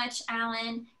very much,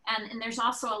 Alan. And there's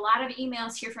also a lot of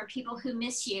emails here from people who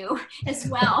miss you as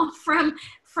well from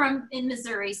in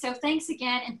Missouri. So thanks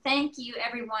again, and thank you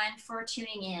everyone for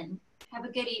tuning in. Have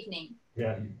a good evening.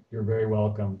 Yeah, you're very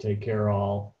welcome. Take care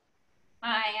all.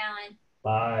 Bye, Alan.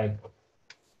 Bye.